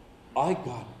realized, I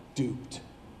got duped.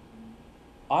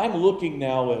 I'm looking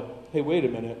now at, hey, wait a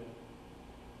minute.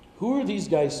 Who are these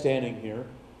guys standing here?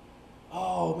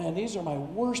 Oh, man, these are my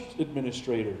worst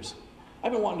administrators.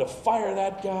 I've been wanting to fire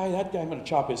that guy. That guy, I'm going to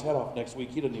chop his head off next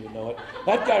week. He doesn't even know it.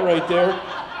 That guy right there,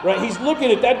 right? He's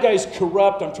looking at that guy's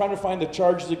corrupt. I'm trying to find the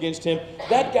charges against him.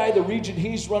 That guy, the region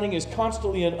he's running, is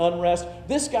constantly in unrest.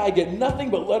 This guy get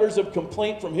nothing but letters of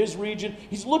complaint from his region.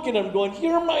 He's looking at him going,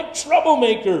 you're my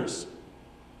troublemakers.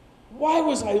 Why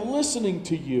was I listening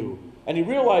to you? And he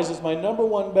realizes my number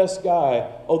one best guy,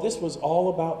 oh, this was all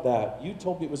about that. You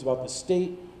told me it was about the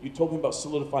state. You told me about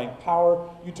solidifying power.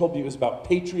 You told me it was about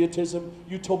patriotism.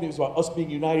 You told me it was about us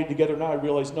being united together. Now I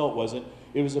realize, no, it wasn't.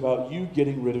 It was about you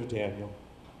getting rid of Daniel.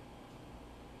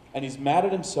 And he's mad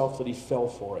at himself that he fell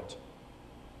for it.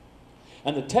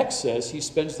 And the text says he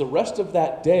spends the rest of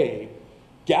that day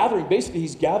gathering, basically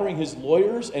he's gathering his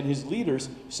lawyers and his leaders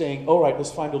saying, all right,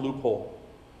 let's find a loophole.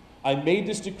 I made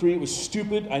this decree. It was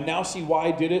stupid. I now see why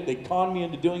I did it. They conned me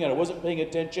into doing it. I wasn't paying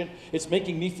attention. It's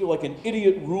making me feel like an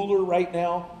idiot ruler right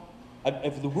now.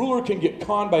 If the ruler can get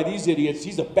conned by these idiots,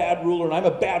 he's a bad ruler, and I'm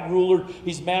a bad ruler.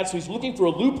 He's mad, so he's looking for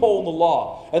a loophole in the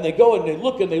law. And they go and they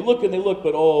look and they look and they look,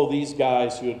 but oh, these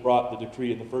guys who had brought the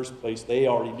decree in the first place, they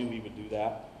already knew he would do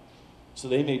that. So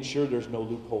they made sure there's no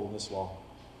loophole in this law.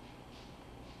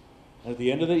 And at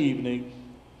the end of the evening,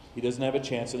 he doesn't have a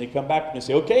chance, and they come back to him and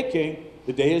say, okay, king,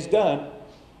 the day is done.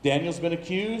 Daniel's been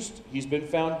accused. He's been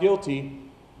found guilty.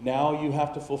 Now you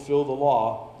have to fulfill the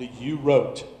law that you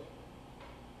wrote.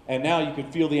 And now you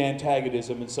can feel the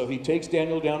antagonism. And so he takes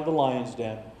Daniel down to the lion's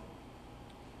den.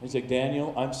 He's like,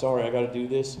 Daniel, I'm sorry, I got to do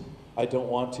this. I don't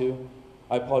want to.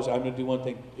 I apologize. I'm going to do one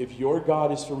thing. If your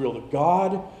God is for real, the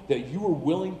God that you were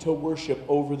willing to worship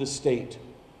over the state,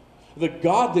 the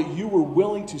God that you were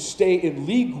willing to stay in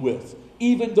league with,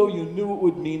 even though you knew it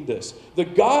would mean this. The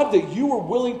God that you were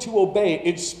willing to obey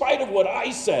in spite of what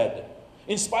I said,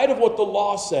 in spite of what the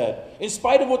law said, in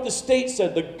spite of what the state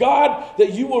said, the God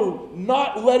that you were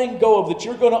not letting go of, that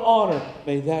you're going to honor,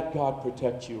 may that God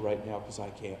protect you right now because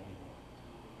I can't.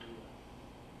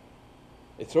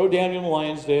 They throw Daniel in the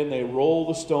lion's den, they roll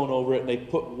the stone over it, and they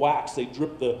put wax, they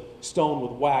drip the stone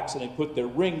with wax, and they put their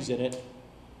rings in it,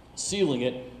 sealing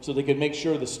it so they can make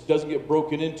sure this doesn't get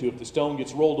broken into. If the stone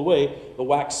gets rolled away, the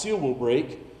wax seal will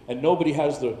break, and nobody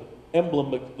has the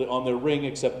emblem on their ring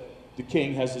except the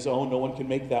king has his own. No one can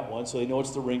make that one, so they know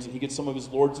it's the rings, and he gets some of his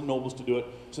lords and nobles to do it,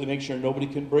 so they make sure nobody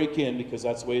can break in because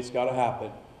that's the way it's got to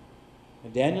happen.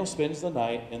 And Daniel spends the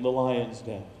night in the lion's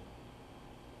den.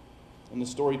 And the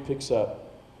story picks up.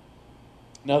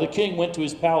 Now the king went to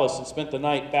his palace and spent the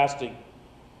night fasting,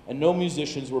 and no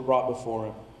musicians were brought before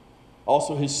him.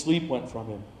 Also his sleep went from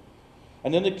him.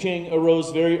 And then the king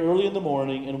arose very early in the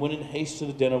morning and went in haste to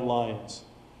the den of lions.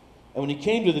 And when he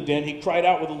came to the den, he cried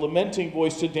out with a lamenting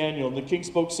voice to Daniel. And the king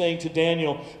spoke, saying to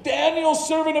Daniel, Daniel,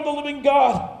 servant of the living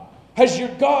God, has your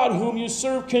God, whom you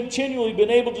serve continually,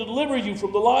 been able to deliver you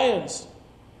from the lions?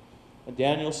 And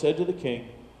Daniel said to the king,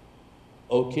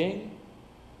 O king,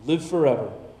 live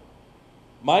forever.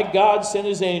 My God sent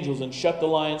his angels and shut the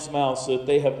lion's mouth so that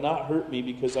they have not hurt me,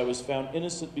 because I was found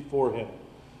innocent before him.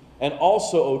 And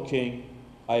also, O king,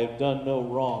 I have done no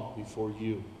wrong before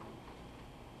you.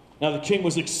 Now the king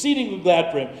was exceedingly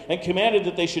glad for him, and commanded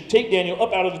that they should take Daniel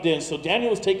up out of the den. So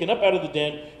Daniel was taken up out of the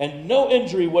den, and no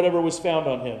injury whatever was found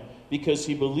on him, because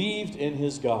he believed in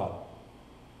his God.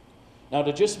 Now,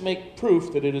 to just make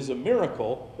proof that it is a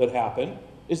miracle that happened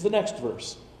is the next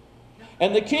verse.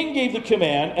 And the king gave the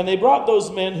command, and they brought those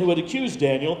men who had accused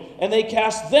Daniel, and they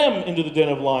cast them into the den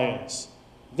of lions.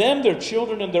 Them, their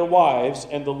children, and their wives,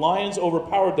 and the lions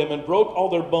overpowered them and broke all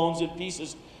their bones in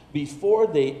pieces before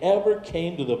they ever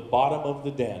came to the bottom of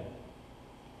the den.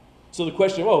 So the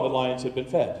question, the lions had been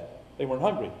fed. They weren't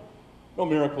hungry. No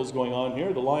miracles going on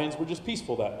here. The lions were just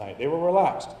peaceful that night. They were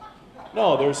relaxed.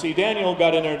 No, Daniel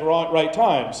got in there at the right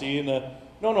time.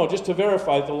 Just to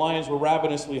verify that the lions were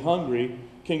ravenously hungry,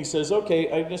 king says,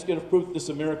 okay, I'm just going to prove this is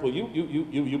a miracle.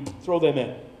 You throw them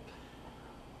in.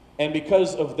 And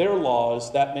because of their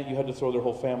laws, that meant you had to throw their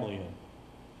whole family in.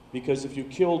 Because if you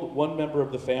killed one member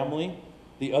of the family,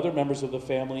 the other members of the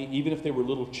family, even if they were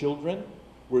little children,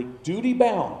 were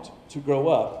duty-bound to grow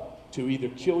up to either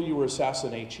kill you or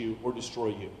assassinate you or destroy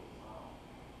you.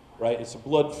 Right? It's a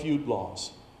blood feud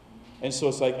laws. And so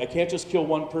it's like, I can't just kill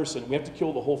one person. We have to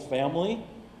kill the whole family,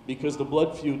 because the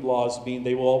blood feud laws mean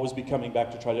they will always be coming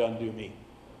back to try to undo me.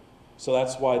 So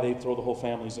that's why they throw the whole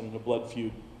families into blood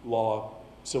feud law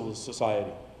civil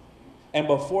society. And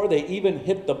before they even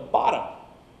hit the bottom,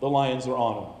 the lions are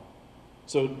on them.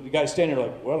 So the guy's standing there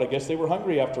like, well, I guess they were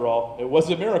hungry after all. It was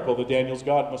a miracle that Daniel's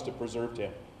God must have preserved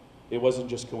him. It wasn't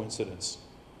just coincidence.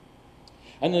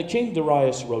 And the king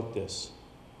Darius wrote this: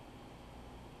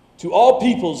 to all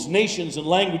peoples, nations, and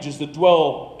languages that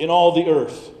dwell in all the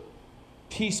earth,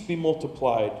 peace be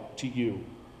multiplied to you.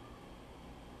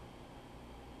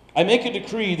 I make a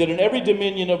decree that in every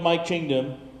dominion of my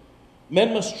kingdom,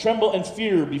 men must tremble and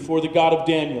fear before the God of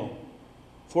Daniel,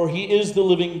 for he is the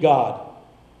living God,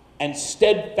 and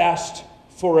steadfast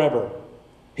forever.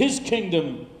 His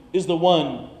kingdom is the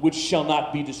one which shall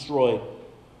not be destroyed,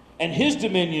 and his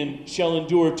dominion shall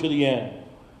endure to the end.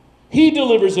 He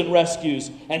delivers and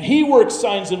rescues, and he works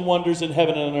signs and wonders in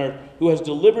heaven and on earth, who has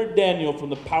delivered Daniel from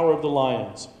the power of the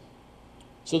lions.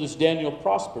 So this Daniel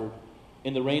prospered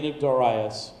in the reign of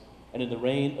Darius and in the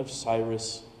reign of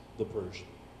Cyrus the Persian.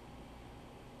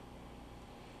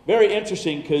 Very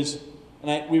interesting, because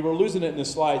we were losing it in the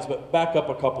slides, but back up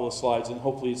a couple of slides, and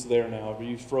hopefully it's there now. Are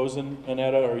you frozen,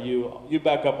 Annetta, or you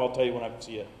back up? I'll tell you when I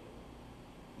see it.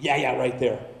 Yeah, right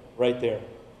there.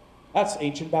 That's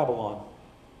ancient Babylon.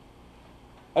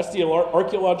 That's the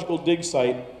archaeological dig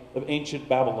site of ancient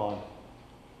Babylon.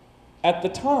 At the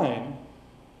time,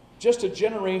 just a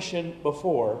generation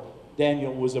before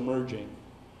Daniel was emerging,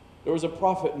 there was a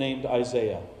prophet named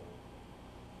Isaiah.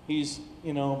 He's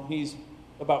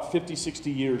about 50,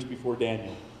 60 years before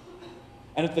Daniel.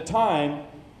 And at the time,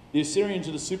 the Assyrians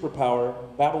are the superpower.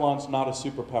 Babylon's not a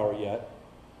superpower yet.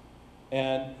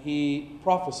 And he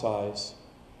prophesies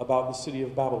about the city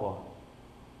of Babylon.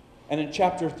 And in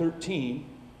chapter 13,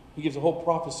 he gives a whole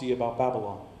prophecy about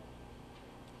Babylon.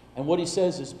 And what he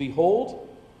says is, behold,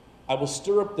 I will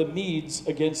stir up the Medes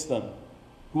against them,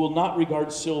 who will not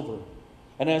regard silver.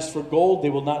 And as for gold, they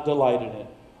will not delight in it.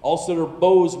 Also their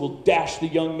bows will dash the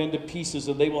young men to pieces,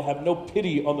 and they will have no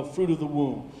pity on the fruit of the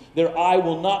womb. Their eye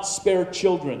will not spare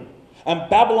children. And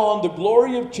Babylon, the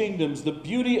glory of kingdoms, the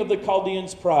beauty of the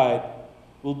Chaldeans' pride,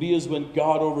 will be as when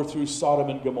God overthrew Sodom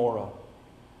and Gomorrah.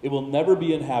 It will never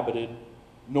be inhabited,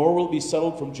 nor will it be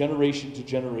settled from generation to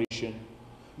generation.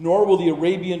 Nor will the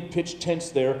Arabian pitch tents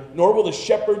there, nor will the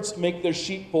shepherds make their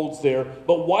sheepfolds there,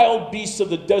 but wild beasts of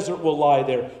the desert will lie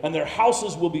there, and their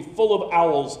houses will be full of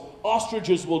owls.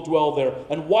 Ostriches will dwell there,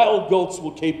 and wild goats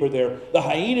will caper there. The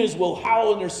hyenas will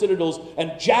howl in their citadels,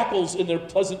 and jackals in their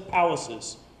pleasant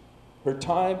palaces. Her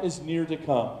time is near to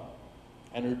come,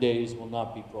 and her days will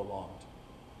not be prolonged.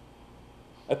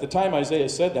 At the time Isaiah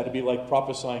said that, it'd be like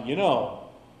prophesying,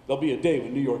 there'll be a day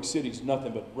when New York City's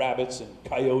nothing but rabbits and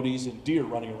coyotes and deer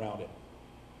running around it.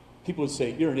 People would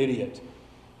say, you're an idiot,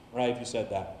 right, if you said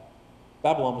that.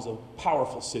 Babylon was a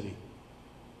powerful city.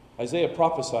 Isaiah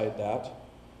prophesied that.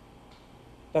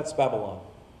 That's Babylon.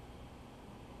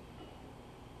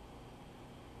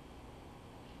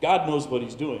 God knows what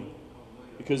he's doing,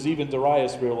 because even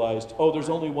Darius realized, there's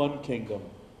only one kingdom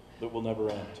that will never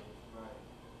end.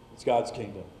 It's God's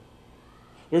kingdom.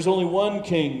 There's only one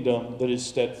kingdom that is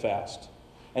steadfast,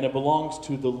 and it belongs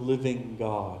to the living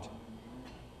God,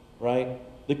 right?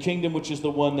 The kingdom which is the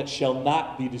one that shall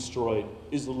not be destroyed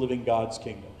is the living God's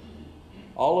kingdom.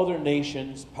 All other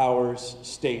nations, powers,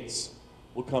 states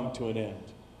will come to an end.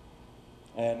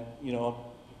 And, you know,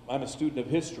 I'm a student of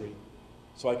history,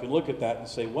 so I can look at that and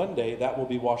say, one day that will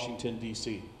be Washington,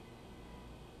 D.C.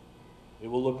 It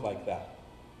will look like that.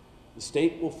 The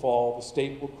state will fall, the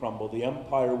state will crumble, the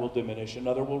empire will diminish,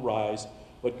 another will rise,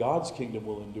 but God's kingdom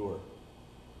will endure.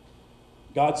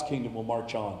 God's kingdom will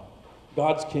march on.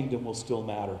 God's kingdom will still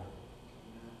matter.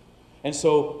 And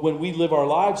so when we live our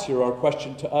lives here, our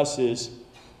question to us is,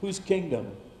 whose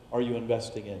kingdom are you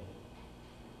investing in?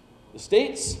 The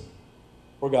state's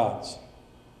or God's?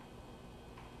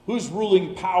 Whose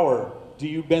ruling power do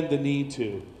you bend the knee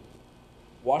to?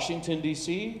 Washington,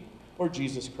 D.C. or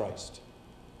Jesus Christ?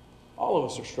 All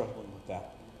of us are struggling with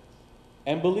that.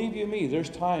 And believe you me, there's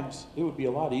times it would be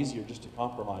a lot easier just to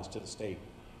compromise to the state.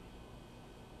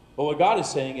 But what God is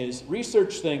saying is,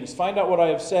 research things, find out what I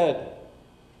have said.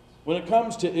 When it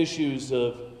comes to issues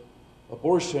of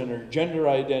abortion or gender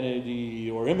identity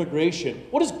or immigration,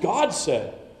 what has God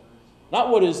said? Not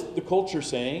what is the culture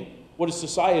saying, what is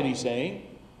society saying?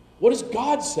 What has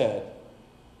God said?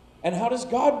 And how does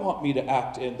God want me to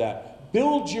act in that?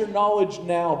 Build your knowledge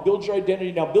now, build your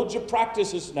identity now, build your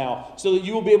practices now, so that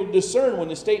you will be able to discern when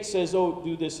the state says, oh,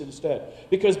 do this instead.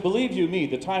 Because believe you me,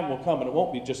 the time will come, and it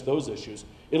won't be just those issues.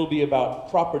 It'll be about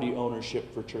property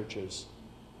ownership for churches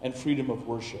and freedom of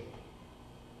worship.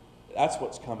 That's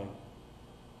what's coming.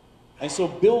 And so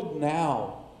build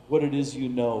now what it is you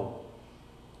know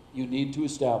you need to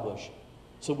establish.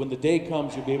 So when the day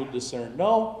comes, you'll be able to discern,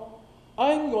 no,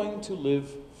 I'm going to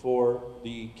live for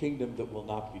the kingdom that will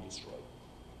not be destroyed.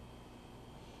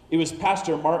 It was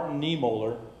Pastor Martin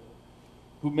Niemöller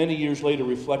who many years later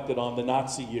reflected on the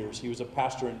Nazi years. He was a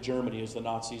pastor in Germany as the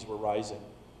Nazis were rising.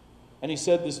 And he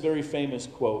said this very famous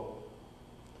quote.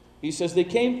 He says, they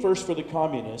came first for the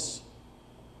communists,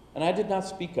 and I did not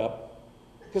speak up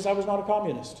because I was not a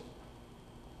communist.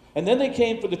 And then they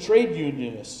came for the trade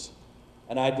unionists,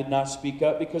 and I did not speak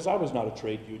up because I was not a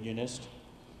trade unionist.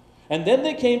 And then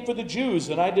they came for the Jews,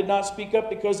 and I did not speak up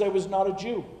because I was not a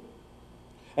Jew.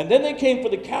 And then they came for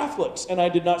the Catholics, and I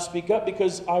did not speak up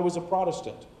because I was a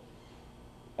Protestant.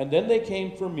 And then they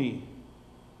came for me,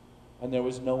 and there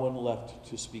was no one left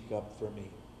to speak up for me.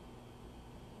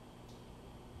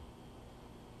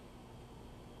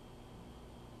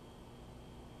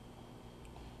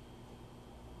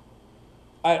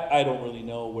 I don't really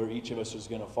know where each of us is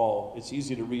going to fall. It's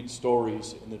easy to read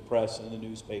stories in the press and in the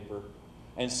newspaper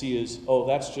and see as, oh,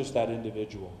 that's just that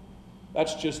individual.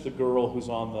 That's just the girl who's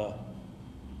on the,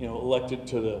 elected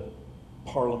to the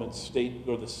Parliament state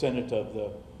or the Senate of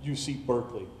the UC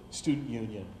Berkeley Student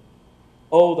Union.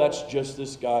 Oh, that's just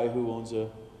this guy who owns a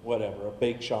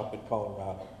bake shop in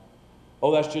Colorado.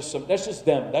 Oh, that's just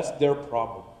them. That's their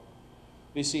problem.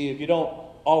 You see, if you don't,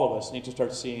 all of us need to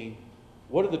start seeing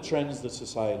what are the trends that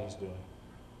society is doing.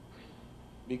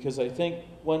 Because I think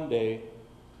one day,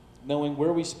 knowing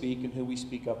where we speak and who we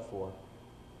speak up for,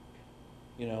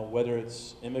 whether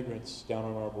it's immigrants down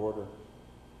on our border,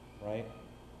 right?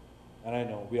 And I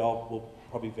know we all will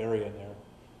probably vary in there.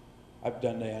 I've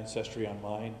done the ancestry on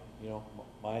mine.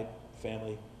 My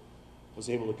family was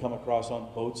able to come across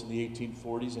on boats in the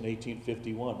 1840s and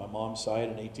 1851. My mom's side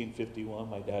in 1851,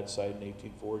 my dad's side in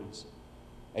 1840s.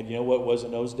 And you know what it was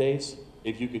in those days?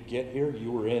 If you could get here,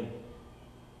 you were in.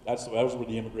 That was where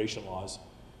the immigration laws.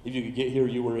 If you could get here,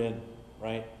 you were in,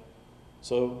 right?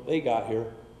 So they got here.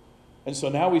 And so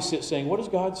now we sit saying, what does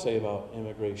God say about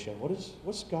immigration?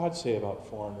 What's God say about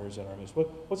foreigners in our midst?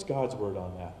 What's God's word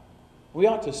on that? We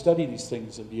ought to study these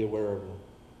things and be aware of them.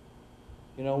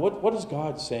 What is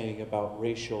God saying about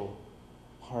racial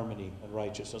harmony and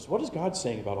righteousness? What is God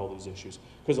saying about all these issues?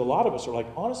 Because a lot of us are like,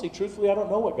 honestly, truthfully, I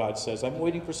don't know what God says. I'm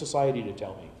waiting for society to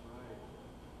tell me.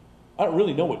 I don't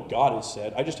really know what God has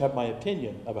said. I just have my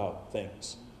opinion about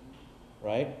things,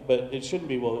 right? But it shouldn't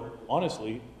be, well,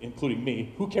 honestly, including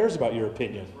me, who cares about your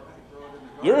opinion?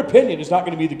 Your opinion is not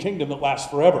going to be the kingdom that lasts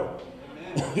forever.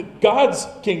 God's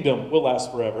kingdom will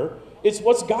last forever. It's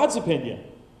what's God's opinion?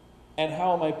 And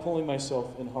how am I pulling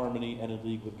myself in harmony and in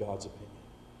league with God's opinion?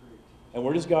 And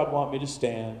where does God want me to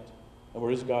stand? And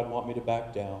where does God want me to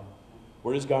back down?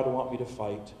 Where does God want me to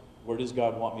fight? Where does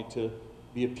God want me to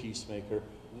be a peacemaker?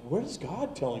 Where is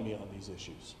God telling me on these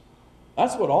issues?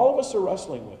 That's what all of us are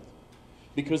wrestling with.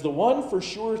 Because the one for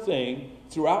sure thing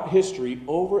throughout history,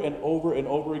 over and over and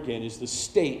over again, is the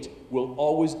state will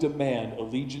always demand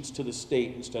allegiance to the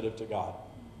state instead of to God.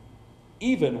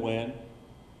 Even when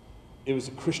it was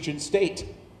a Christian state,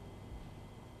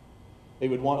 they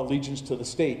would want allegiance to the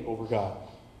state over God.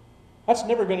 That's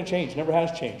never going to change, never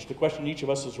has changed. The question each of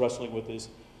us is wrestling with is,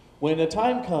 when the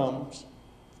time comes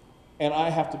and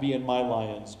I have to be in my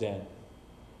lion's den,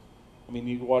 I mean,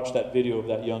 you watch that video of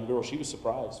that young girl. She was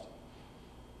surprised.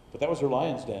 But that was her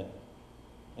lion's den.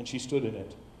 And she stood in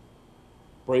it.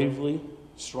 Bravely,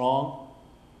 strong.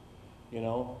 You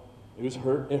know, it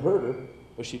hurt her,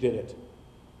 but she did it.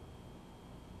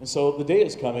 And so the day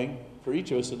is coming for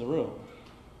each of us in the room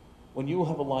when you will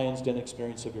have a lion's den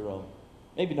experience of your own.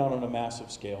 Maybe not on a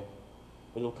massive scale,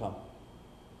 but it'll come.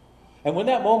 And when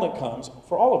that moment comes,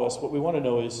 for all of us, what we want to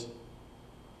know is,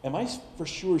 am I for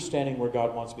sure standing where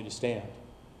God wants me to stand?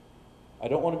 I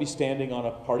don't want to be standing on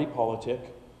a party politic.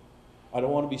 I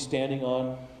don't want to be standing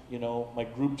on, my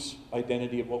group's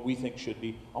identity of what we think should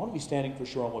be. I want to be standing for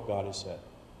sure on what God has said.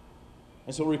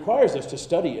 And so it requires us to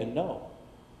study and know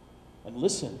and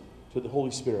listen to the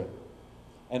Holy Spirit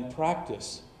and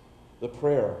practice the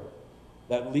prayer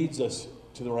that leads us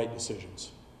to the right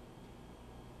decisions.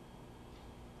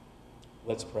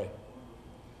 Let's pray.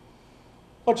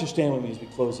 Why don't you stand with me as we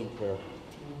close in prayer?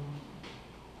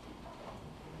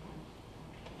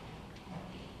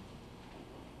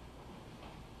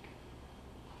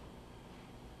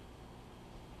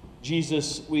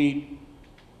 Jesus, we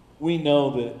know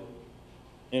that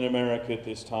in America at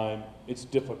this time, it's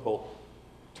difficult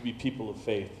to be people of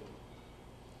faith,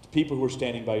 to people who are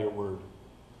standing by your word.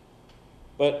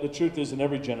 But the truth is, in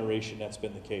every generation, that's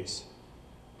been the case.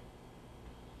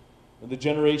 And the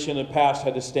generation in the past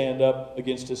had to stand up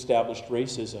against established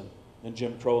racism and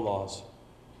Jim Crow laws.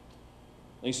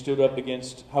 They stood up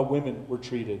against how women were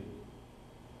treated.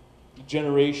 The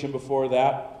generation before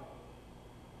that,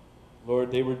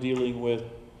 Lord, they were dealing with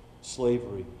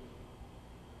slavery.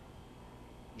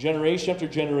 Generation after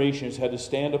generation has had to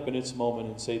stand up in its moment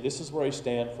and say, this is where I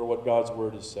stand for what God's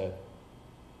word has said,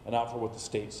 and not for what the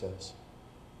state says.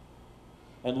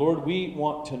 And Lord, we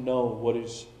want to know what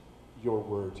is your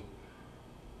word.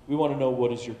 We want to know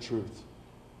what is your truth.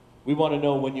 We want to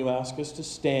know when you ask us to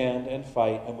stand and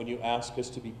fight, and when you ask us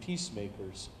to be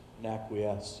peacemakers and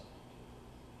acquiesce.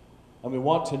 And we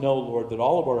want to know, Lord, that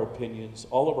all of our opinions,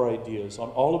 all of our ideas on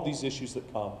all of these issues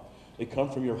that come, they come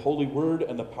from your holy word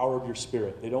and the power of your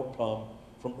Spirit. They don't come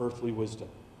from earthly wisdom.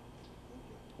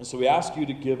 And so we ask you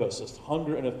to give us a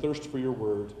hunger and a thirst for your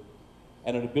word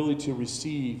and an ability to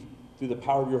receive through the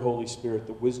power of your Holy Spirit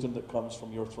the wisdom that comes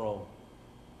from your throne.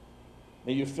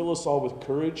 May you fill us all with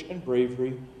courage and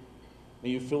bravery. May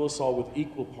you fill us all with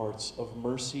equal parts of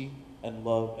mercy and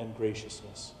love and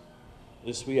graciousness.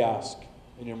 This we ask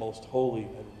in your most holy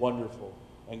and wonderful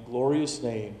and glorious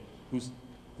name,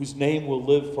 whose name will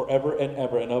live forever and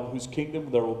ever, and of whose kingdom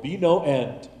there will be no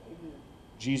end.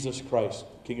 Jesus Christ,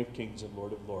 King of kings and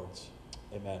Lord of lords.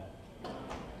 Amen.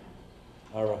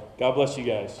 All right. God bless you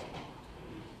guys.